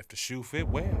 Shit, if the shoe fit,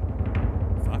 well,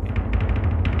 fuck it.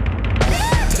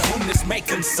 To whom this may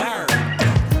concern,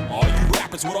 all you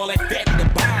rappers with all that fat in the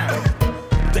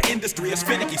burn. The industry is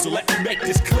finicky, so let me make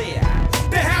this clear.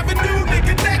 They have a new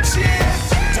nigga next year.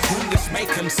 To whom this may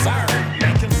concern,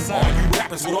 all you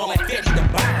rappers with all that fat in the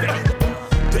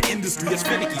burn. The industry is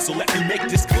finicky, so let me make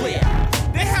this clear.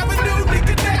 They have a new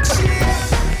nigga next year.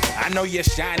 I know you're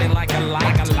shining like a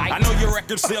light. I know your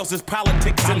record sales is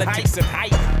politics and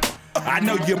hype. I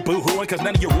know you're boo-hooing cause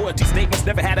none of your royalty statements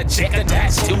never had a check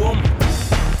attached to them.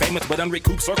 Famous but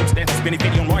unrecouped circumstances, spending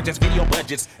video on largest video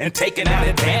budgets and taking out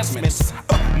advancements.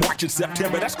 March and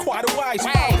September, that's quite a wise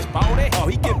man. Oh,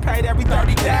 he get paid every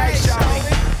 30 days,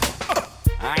 shawty.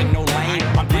 I ain't no lame,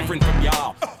 I'm different from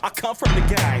y'all. I come from the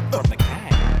gang.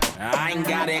 I ain't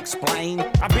gotta explain.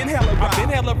 I've been hella raw.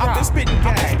 I've been spitting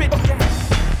game.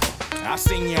 I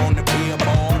seen you on the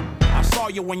billboard. I saw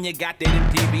you when you got that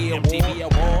MTV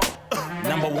award.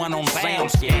 #1 on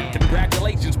SoundScan.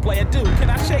 Congratulations, player dude. Can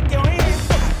I shake your hand?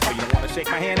 Oh, you don't wanna shake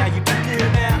my hand? Now you be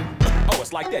good now. Oh,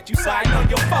 it's like that. You sign on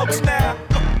your folks now.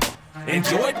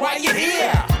 Enjoy it while you're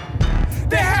here.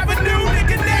 They have a new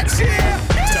nigga next year.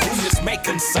 To whom this may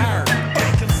concern.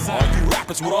 All you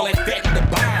rappers with all that fat in the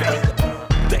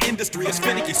bind. The industry is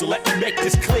finicky, so let me make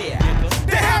this clear.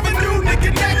 They have a new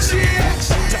nigga next year.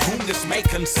 To whom this may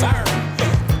concern.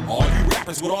 All you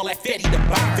rappers with all that fatty to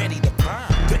burn.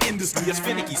 The industry is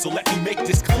finicky, so let me make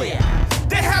this clear.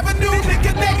 They have a new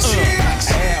nigga next year.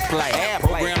 Airplay,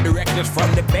 program directors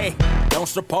from the Bay don't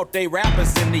support they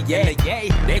rappers in the yay.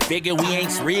 They figure we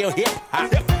ain't real hip hop.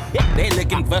 They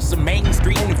looking for some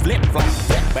mainstream flip flop.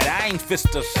 But I ain't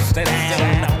fist to sit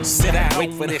down,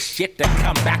 wait for this shit to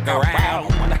come back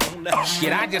around.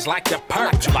 Shit, I just like to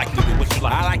perch.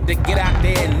 I like to get out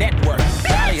there and network.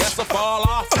 Probably hustle fall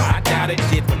off. I doubt it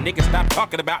shit. When niggas stop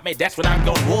talking about me, that's what I'm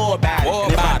gonna war about.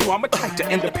 And if I do, I'ma take the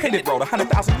independent road.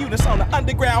 100,000 units on the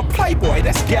underground Playboy.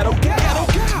 That's ghetto.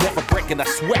 Never breaking a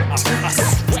sweat.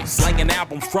 Slinging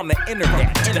albums from the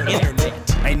internet.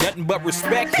 Ain't nothing but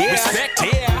respect here.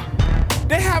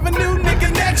 They have a new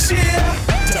nigga next year.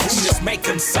 To whom this may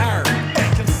concern.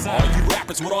 All you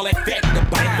rappers with all that fat in the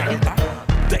bind.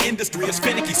 The industry is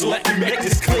finicky, so let me make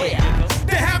this clear.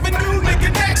 They have a new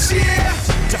nigga next year.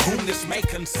 To whom this may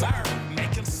concern.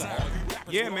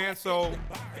 Yeah, man. So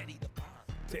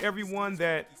to everyone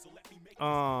that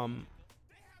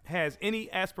has any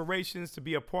aspirations to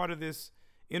be a part of this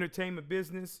entertainment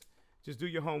business, just do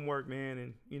your homework, man,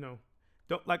 and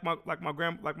don't like my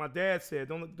dad said,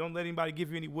 don't let anybody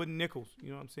give you any wooden nickels.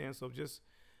 You know what I'm saying? So just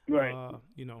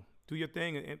do your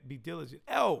thing and be diligent.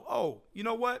 Oh, you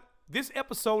know what? This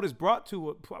episode is brought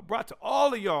to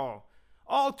all of y'all,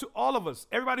 all of us,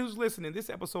 everybody who's listening. This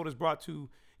episode is brought to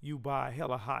you by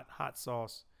Hella Hot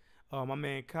Sauce. My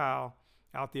man Kyle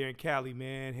out there in Cali,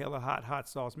 man. Hella Hot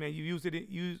Sauce, man. You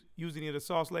using the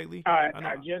sauce lately?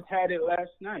 I just had it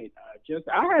last night.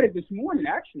 I had it this morning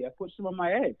actually. I put some on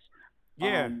my eggs.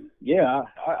 Yeah.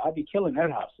 I'll be killing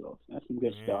that hot sauce. That's some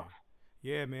good stuff.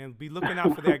 Yeah, man. Be looking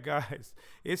out for that, guys.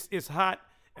 It's hot.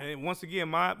 And once again,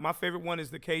 my favorite one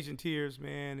is the Cajun Tears,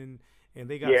 man, and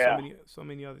they got so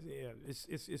many others. Yeah,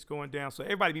 it's going down. So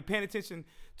everybody be paying attention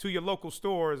to your local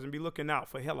stores and be looking out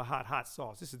for Hella Hot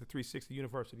Sauce. This is the 360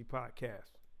 University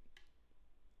Podcast.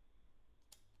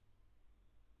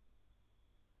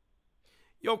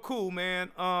 Yo, cool, man.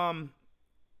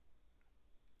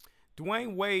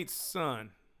 Dwayne Wade's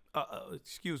son,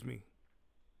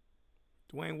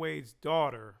 Dwayne Wade's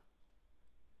daughter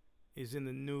is in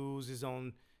the news,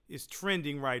 is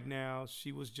trending right now.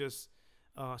 She just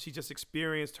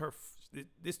experienced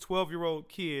this 12-year-old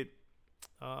kid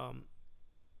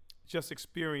just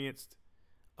experienced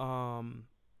her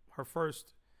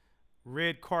first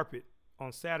red carpet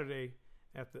on Saturday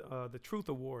at the Truth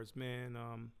Awards,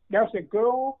 man. That's a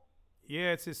girl?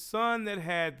 Yeah, it's his son that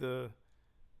had the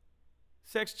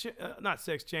not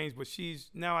sex change, but he's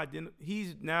now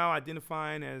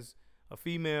identifying as a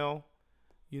female,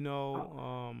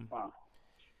 named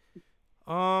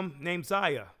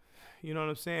Zaya. You know what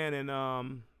I'm saying? And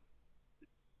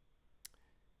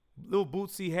Lil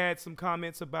Bootsy had some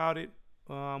comments about it,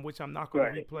 which I'm not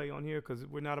going to replay on here because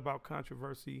we're not about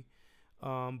controversy.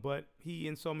 But he,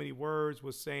 in so many words,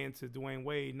 was saying to Dwayne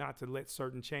Wade not to let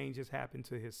certain changes happen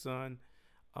to his son.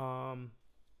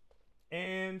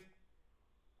 And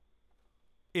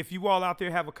if you all out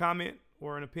there have a comment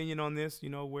or an opinion on this,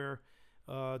 where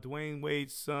Dwayne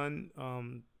Wade's son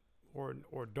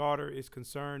or daughter is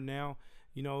concerned now,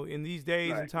 in these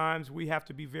days and times, we have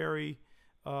to be very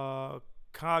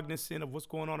cognizant of what's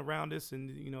going on around us and,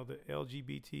 the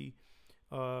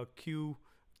LGBTQ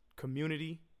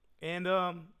community. And,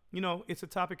 it's a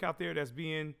topic out there that's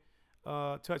being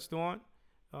touched on.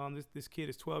 This kid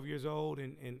is 12 years old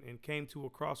and came to a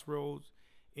crossroads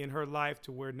in her life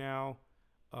to where now,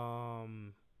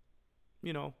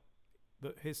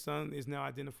 his son is now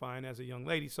identifying as a young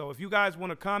lady. So if you guys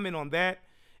want to comment on that,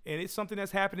 and it's something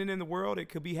that's happening in the world, it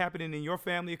could be happening in your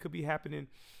family, it could be happening,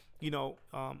 in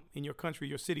your country,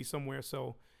 your city somewhere.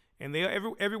 So, and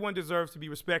everyone deserves to be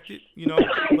respected,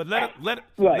 But let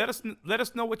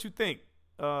us know what you think.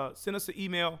 Send us an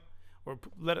email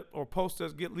or post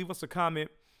us, leave us a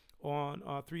comment on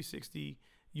 360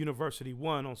 University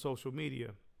 1 on social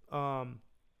media. I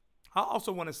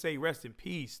also want to say rest in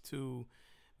peace to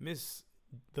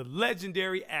the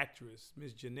legendary actress,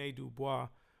 Miss Janae Dubois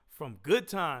from Good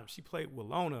Times. She played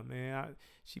Willona, man.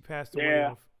 She passed away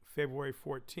on February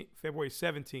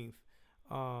 17th,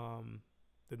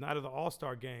 the night of the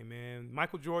All-Star game, man.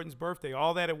 Michael Jordan's birthday,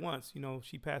 all that at once.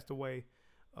 She passed away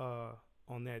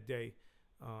on that day.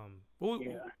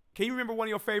 Can you remember one of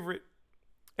your favorite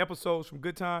episodes from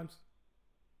Good Times?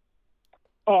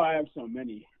 Oh, I have so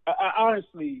many. I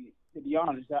honestly, to be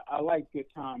honest, I like Good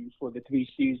Times for the 3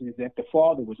 seasons that the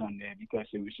father was on there, because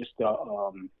it was just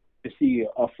to see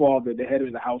a father, the head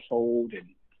of the household,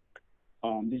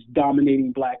 and this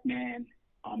dominating black man.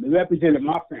 It represented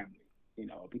my family, you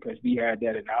know, because we had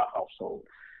that in our household.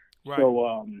 Right.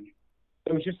 So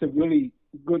it was just a really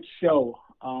good show.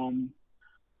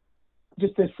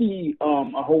 Just to see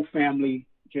a whole family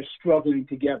just struggling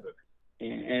together,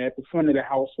 and at the front of the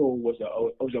household was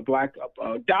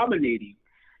a dominating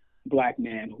black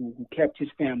man who kept his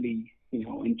family, you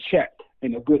know, in check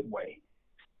in a good way.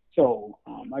 So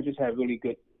I just had really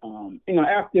good, you know,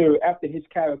 after his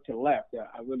character left,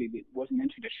 I really wasn't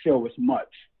into the show as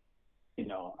much. You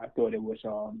know, I thought it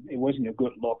wasn't a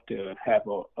good look to have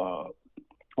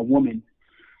a woman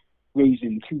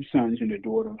raising 2 sons and a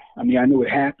daughter. I mean, I know it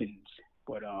happens,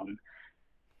 but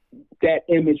that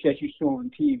image that you saw on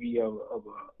TV of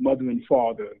a mother and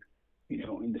father, you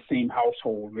know, in the same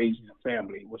household raising a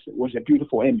family was a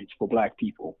beautiful image for black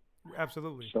people.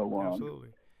 Absolutely. So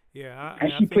absolutely. Yeah.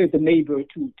 And she played the neighbor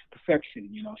to perfection.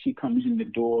 You know, she comes in the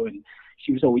door and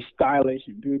she was always stylish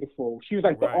and beautiful. She was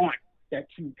like the aunt that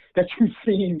you've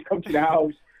seen come to the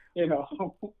house, you know,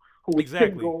 who was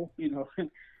single, you know.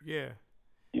 Yeah.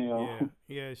 You know.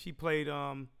 Yeah. She played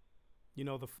you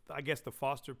know, I guess the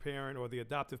foster parent or the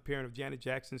adoptive parent of Janet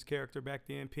Jackson's character back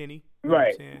then, Penny. You know what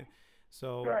I'm saying?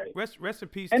 So rest in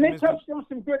peace. And to they touched on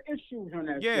some good issues on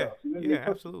that show. They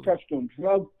absolutely. Touched on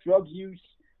drug use.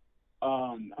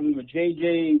 I remember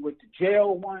JJ went to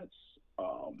jail once.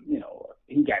 You know,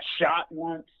 he got shot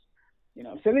once. You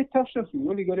know, so they touched on some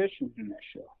really good issues in that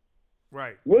show.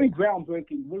 Right. Really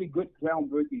groundbreaking, really good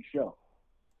groundbreaking show.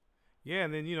 Yeah,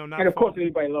 and then, you know, and of course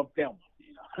everybody loved Thelma.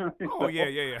 You know? Oh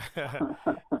yeah.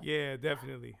 Yeah,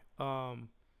 definitely.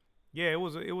 Yeah, it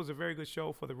was a very good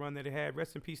show for the run that it had.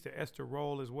 Rest in peace to Esther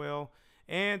Roll as well.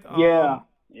 And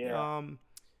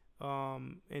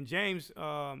and James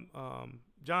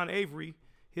John Avery,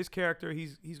 his character,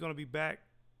 he's going to be back.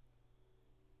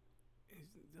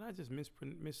 Did I just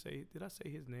missay? Did I say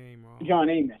his name wrong? John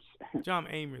Amos. John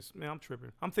Amos. Man, I'm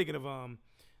tripping. I'm thinking of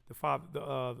the father,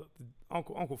 the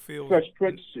Uncle Phil.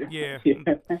 Prince. Yeah.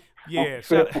 Yeah.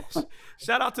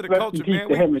 Shout out to the culture, man.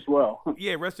 To him as well.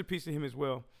 Yeah, rest in peace to him as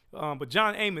well. But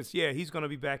John Amos, yeah, he's gonna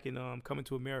be back in Coming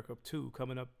to America 2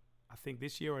 coming up. I think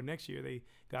this year or next year. They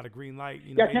got a green light.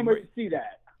 You know, I can't wait to see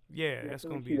that. Yeah, that's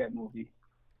gonna be that movie.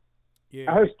 Yeah.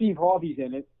 I heard Steve Harvey's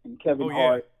in it and Kevin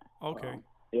Hart. Okay.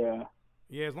 Yeah.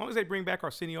 Yeah, as long as they bring back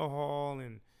Arsenio Hall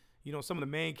and, you know, some of the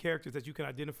main characters that you can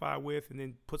identify with, and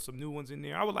then put some new ones in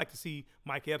there. I would like to see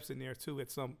Mike Epps in there too in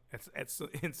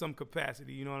some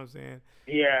capacity. You know what I'm saying?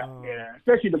 Yeah,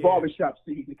 especially the barbershop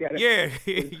scene.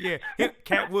 Yeah.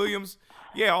 Cat Williams,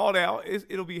 all that.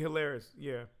 It'll be hilarious.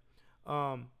 Yeah.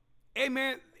 Hey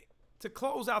man, to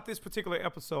close out this particular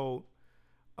episode,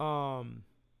 I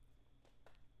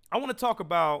want to talk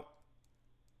about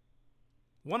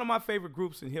one of my favorite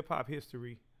groups in hip hop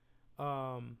history.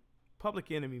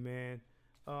 Public Enemy, man.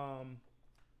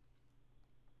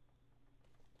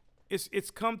 It's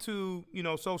come to, you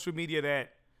know, social media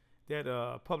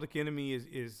that Public Enemy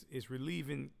is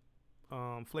relieving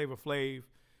Flavor Flav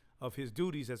of his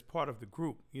duties as part of the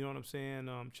group. You know what I'm saying?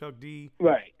 Chuck D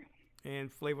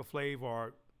and Flavor Flav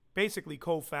are basically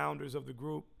co-founders of the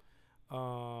group.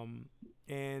 And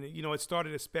you know, it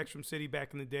started at Spectrum City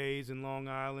back in the days in Long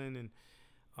Island, and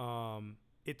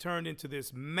it turned into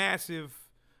this massive,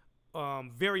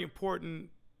 very important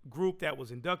group that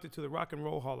was inducted to the Rock and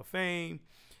Roll Hall of Fame.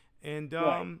 And,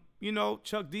 you know,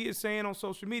 Chuck D is saying on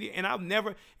social media,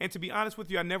 and to be honest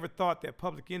with you, I never thought that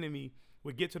Public Enemy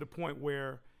would get to the point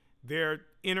where their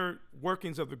inner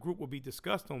workings of the group would be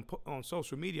discussed on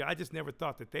social media. I just never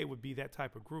thought that they would be that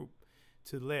type of group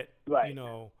to let, you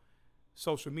know,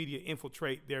 social media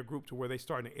infiltrate their group to where they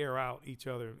starting to air out each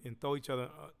other and throw each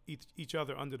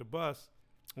other under the bus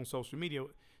on social media.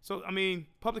 So, I mean,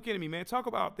 Public Enemy, man, talk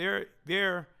about their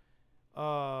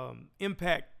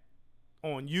impact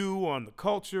on you, on the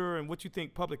culture, and what you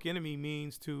think Public Enemy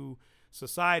means to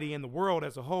society and the world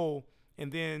as a whole,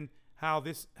 and then how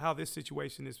this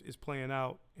situation is playing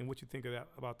out, and what you think of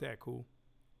about that. Cool.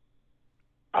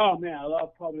 Oh man, I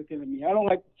love Public Enemy. I don't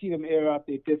like to see them air out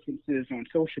their differences on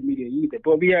social media either.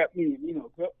 But we have, you know,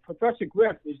 Professor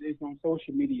Griff is on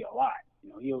social media a lot. You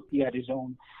know, he had his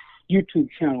own YouTube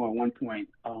channel at one point.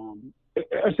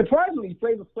 Surprisingly,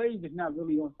 Flavor Flav is not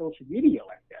really on social media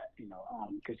like that. You know,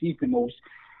 because he's the most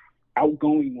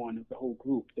outgoing one of the whole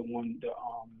group.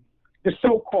 The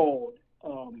so-called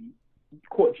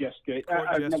court jester.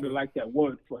 I never liked that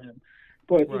word for him.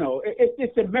 But, you know,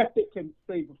 it's a method to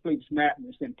Flavor Flav's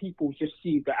madness, and people just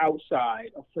see the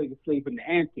outside of Flavor Flav and the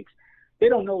antics. they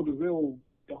don't know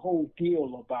the whole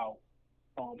deal about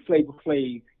Flavor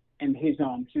Flav and his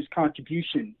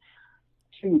contribution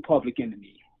to Public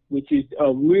Enemy, which is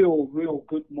a real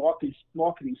good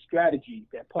marketing strategy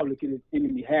that Public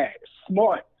Enemy had.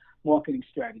 Smart marketing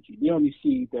strategy. They only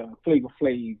see the Flavor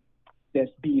Flav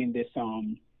that's being this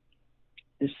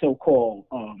so-called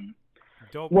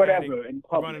dope whatever addict, in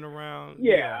public. running around.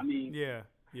 Yeah, I mean, yeah.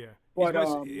 But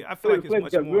I feel like it's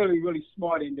much a more. really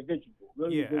smart individual,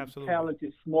 really absolutely.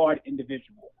 talented, smart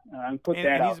individual. And put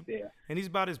that out there. And he's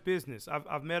about his business.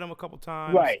 I've met him a couple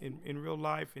times in real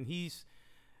life, and he's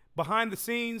behind the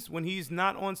scenes. When he's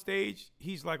not on stage,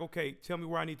 he's like, okay, tell me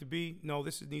where I need to be. No,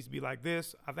 needs to be like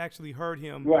this. I've actually heard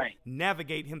him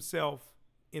navigate himself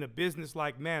in a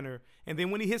business-like manner, and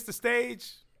then when he hits the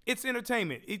stage, it's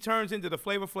entertainment. He turns into the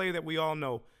Flavor Flav that we all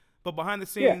know. But behind the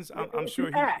scenes, I'm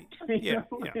sure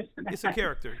it's a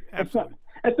character. Absolutely.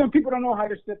 And some people don't know how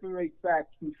to separate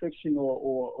fact from fiction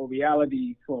or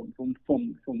reality from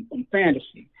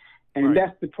fantasy, and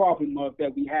that's the problem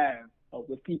that we have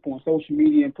with people on social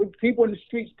media and people in the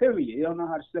streets. Period. They don't know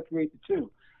how to separate the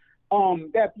two.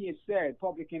 That being said,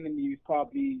 Public Enemy is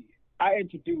probably I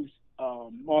introduced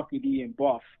Marky D and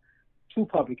Buff to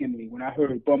Public Enemy when I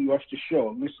heard Bum Rush the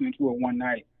Show, listening to it one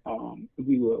night.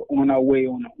 We were on our way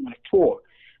on a tour.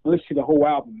 I listened to the whole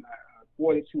album. I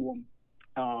brought it to him.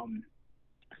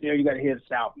 You got to hear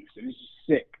this album. So this is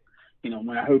sick.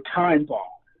 When I heard Time Bomb,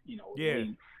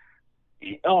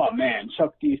 oh man,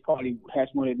 Chuck D probably has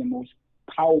one of the most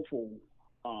powerful,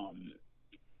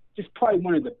 just probably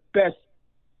one of the best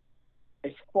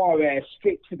as far as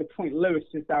straight to the point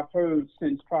lyricists I've heard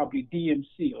since probably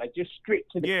DMC, like just straight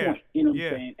to the point, you know what I'm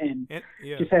saying? And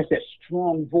just has that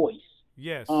strong voice.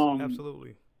 Yes,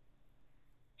 absolutely.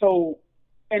 So,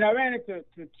 and I ran into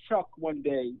Chuck one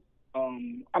day.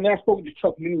 I've spoken to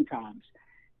Chuck many times,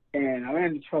 and I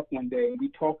ran into Chuck one day, and we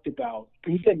talked about,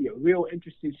 he said me a real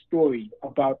interesting story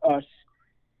about us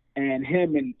and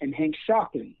him and Hank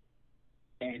Shockley.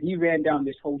 And he ran down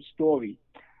this whole story.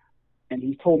 And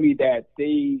he told me that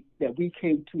we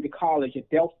came to the college at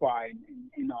Delphi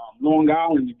in Long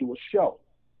Island to do a show.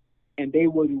 And they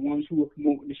were the ones who were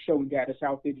promoting the show and got us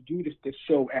out there to do this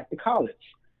show at the college.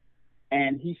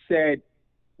 And he said,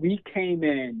 we came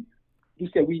in, he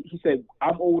said,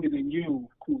 I'm older than you,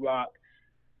 Kool Rock.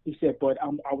 He said, but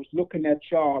I was looking at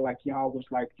y'all like y'all was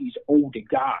like these older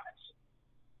guys.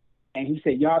 And he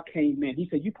said, y'all came in. He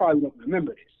said, you probably don't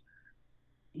remember this.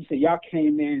 He said, y'all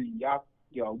came in and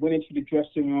y'all went into the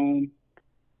dressing room,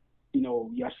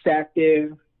 y'all sat there,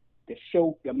 the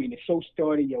show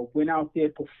started, y'all went out there,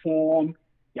 performed,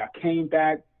 y'all came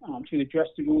back to the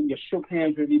dressing room, y'all shook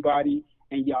hands with everybody,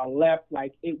 and y'all left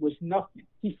like it was nothing.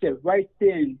 He said right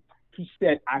then, he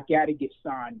said, I gotta get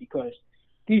signed because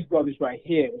these brothers right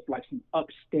here is like some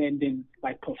upstanding,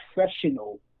 like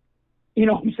professional,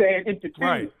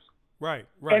 entertainers. Right.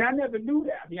 And I never knew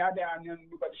that. I never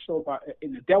knew about the show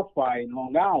in the Delphi in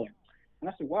Long Island. And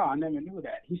I said, wow, I never knew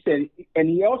that. He said, and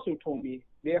he also told me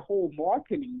their whole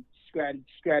marketing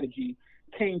strategy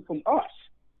came from us.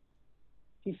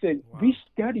 He said, we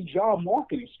studied y'all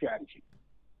marketing strategy.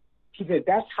 He said,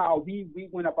 that's how we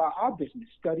went about our business,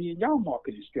 studying y'all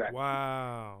marketing strategy.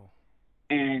 Wow.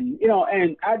 And,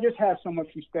 and I just have so much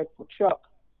respect for Chuck.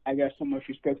 I got so much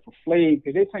respect for Flav.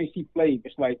 Because every time you see Flav,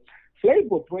 it's like, Flav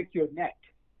will break your neck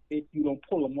if you don't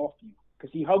pull him off you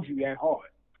because he hugs you that hard.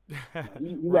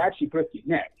 You actually break your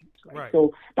neck. Like,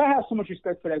 so I have so much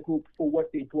respect for that group for what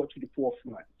they brought to the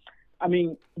forefront. I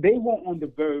mean, they were on the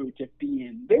verge of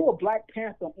they were Black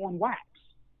Panther on wax.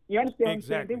 You understand what I'm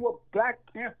saying? They were Black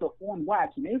Panther on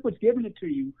wax, and they was giving it to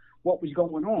you what was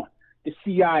going on. The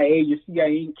CIA, your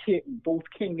CIA kit, both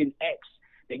King and X,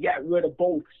 they got rid of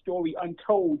both. Story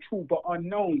untold, true but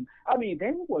unknown. I mean,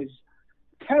 there was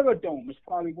Terror Dome is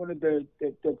probably one of the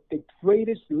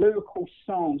greatest lyrical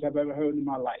songs I've ever heard in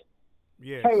my life.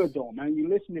 Yes. Terror Dome, man. You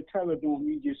listen to Terror Dome,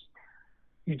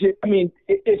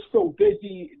 it's so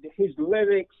busy. His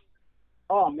lyrics,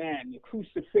 oh man, the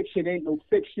crucifixion ain't no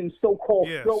fiction, so-called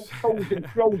chosen,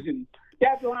 frozen.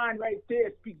 That line right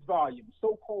there speaks volumes.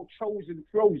 So-called chosen,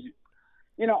 frozen.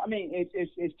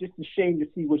 It's just a shame to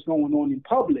see what's going on in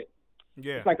public.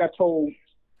 Yeah. It's like I told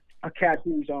a cat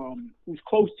who's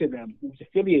close to them, who's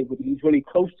affiliated with them, who's really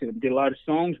close to them, did a lot of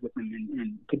songs with them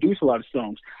and produced a lot of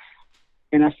songs.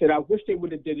 And I said, I wish they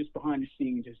would have did this behind the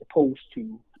scenes as opposed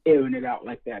to airing it out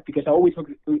like that, because I always put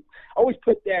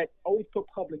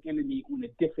Public Enemy on a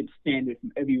different standard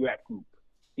from every rap group,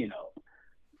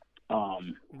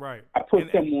 Right. I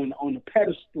put them on a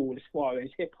pedestal as far as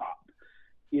hip hop.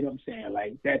 You know what I'm saying?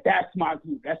 Like that's my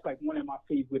group. That's like one of my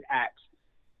favorite acts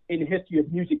in the history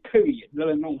of music, period, let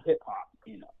alone hip hop.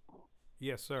 you know.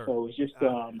 Yes, sir. So it's just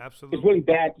absolutely. it's really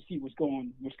bad to see what's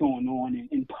going on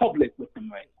in public with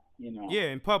them, right? You know. Yeah,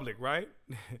 in public, right?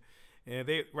 And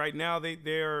they're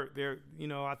you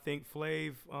know, I think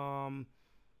Flav,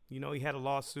 you know, he had a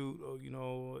lawsuit, you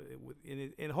know,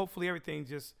 and hopefully everything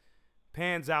just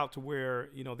pans out to where,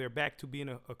 you know, they're back to being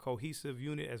a cohesive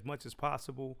unit as much as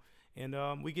possible,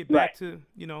 and we get back to,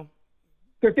 you know,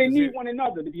 because they need one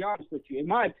another. To be honest with you, in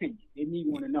my opinion, they need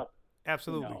one another.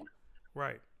 Absolutely, you know?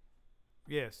 Right.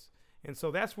 Yes, and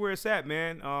so that's where it's at,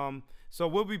 man. So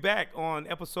we'll be back on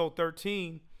episode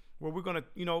 13, where we're gonna,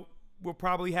 you know, we'll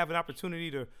probably have an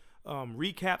opportunity to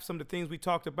recap some of the things we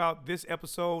talked about this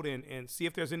episode, and see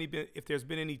if there's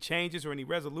been any changes or any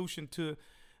resolution to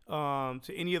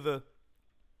any of the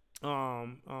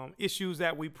issues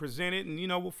that we presented, and, you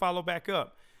know, we'll follow back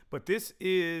up. But this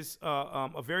is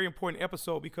a very important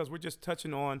episode because we're just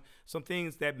touching on some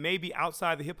things that may be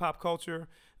outside the hip hop culture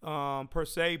per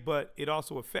se, but it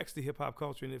also affects the hip hop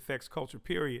culture and it affects culture,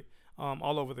 period,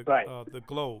 all over the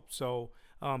globe. So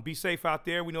be safe out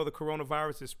there. We know the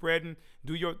coronavirus is spreading.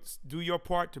 Do your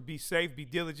part to be safe, be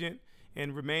diligent,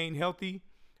 and remain healthy.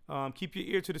 Keep your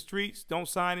ear to the streets. Don't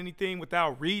sign anything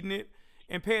without reading it,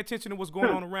 and pay attention to what's going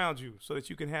on around you so that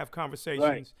you can have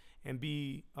conversations and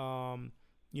be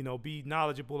you know, be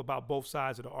knowledgeable about both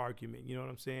sides of the argument. You know what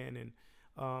I'm saying? And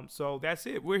so that's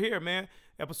it. We're here, man.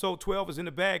 Episode 12 is in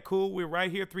the bag. Cool. We're right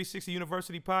here, 360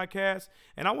 University Podcast.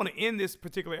 And I want to end this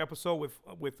particular episode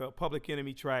with a Public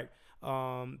Enemy track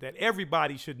that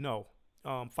everybody should know.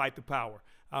 Fight the Power.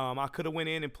 I could have went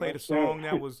in and played a song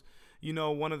that was, you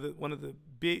know, one of the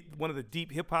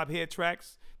deep hip hop head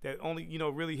tracks that only, you know,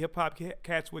 really hip hop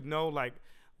cats would know, like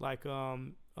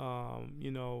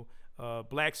you know,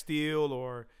 Black Steel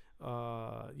or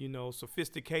you know,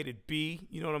 Sophisticated B,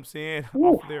 you know what I'm saying?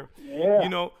 Off there, you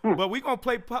know. But we're gonna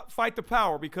play Fight the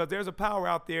Power because there's a power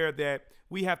out there that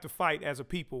we have to fight as a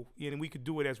people, and we could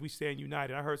do it as we stand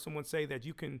united. I heard someone say that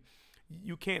you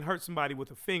can't hurt somebody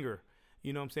with a finger,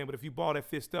 you know what I'm saying? But if you ball that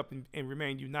fist up and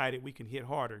remain united, we can hit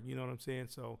harder, you know what I'm saying?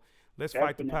 So let's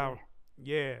fight the power.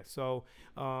 Yeah. So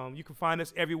you can find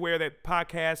us everywhere that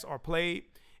podcasts are played.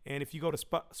 And if you go to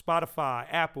Spotify,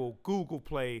 Apple, Google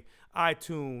Play,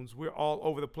 iTunes, we're all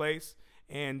over the place.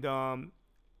 And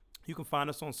you can find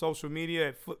us on social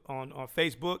media on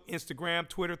Facebook, Instagram,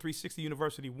 Twitter, 360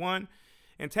 University 1.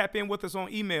 And tap in with us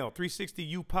on email,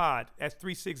 360upod. That's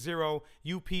 360upod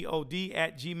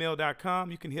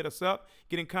 @gmail.com. You can hit us up,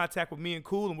 get in contact with me and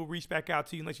Cool, and we'll reach back out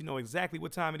to you and let you know exactly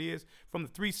what time it is from the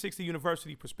 360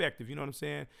 University perspective. You know what I'm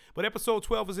saying? But episode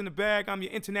 12 is in the bag. I'm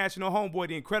your international homeboy,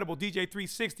 the incredible DJ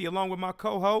 360, along with my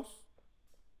co-host,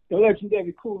 the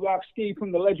legendary Kool Rock Steve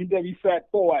from the legendary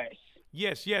Fat Boys.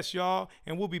 Yes, y'all.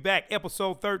 And we'll be back,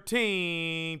 episode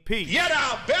 13. Peace. Yet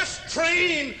our best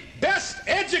trained, best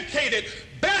educated,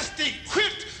 best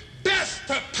equipped, best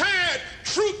prepared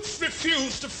troops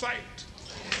refuse to fight.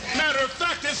 Matter of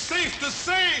fact, it's safe to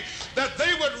say that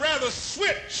they would rather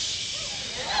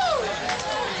switch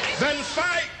than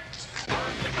fight.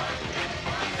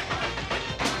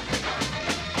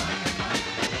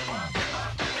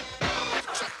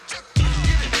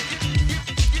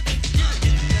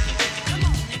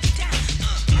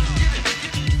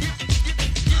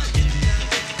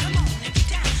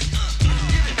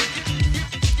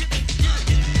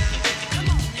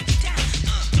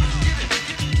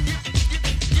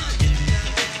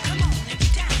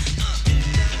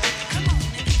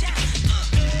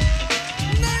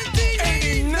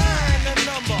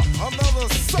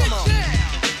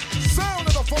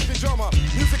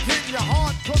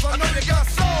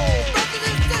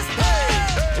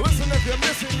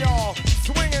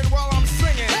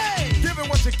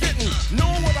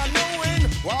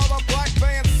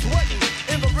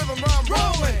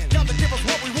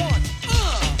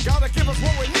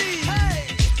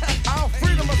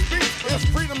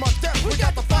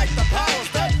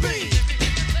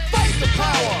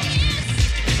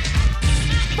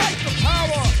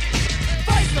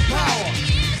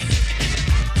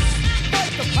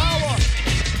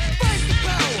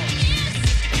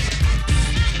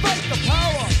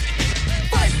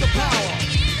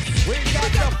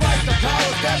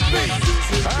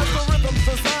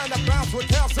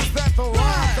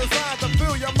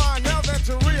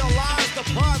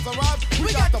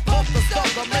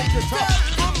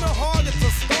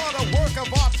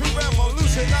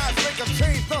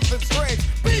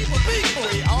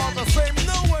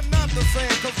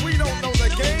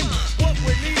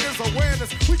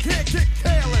 We can't get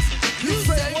careless. You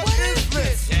say, what is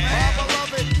this? My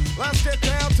beloved, let's get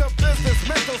down to business.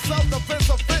 Mental self-defense.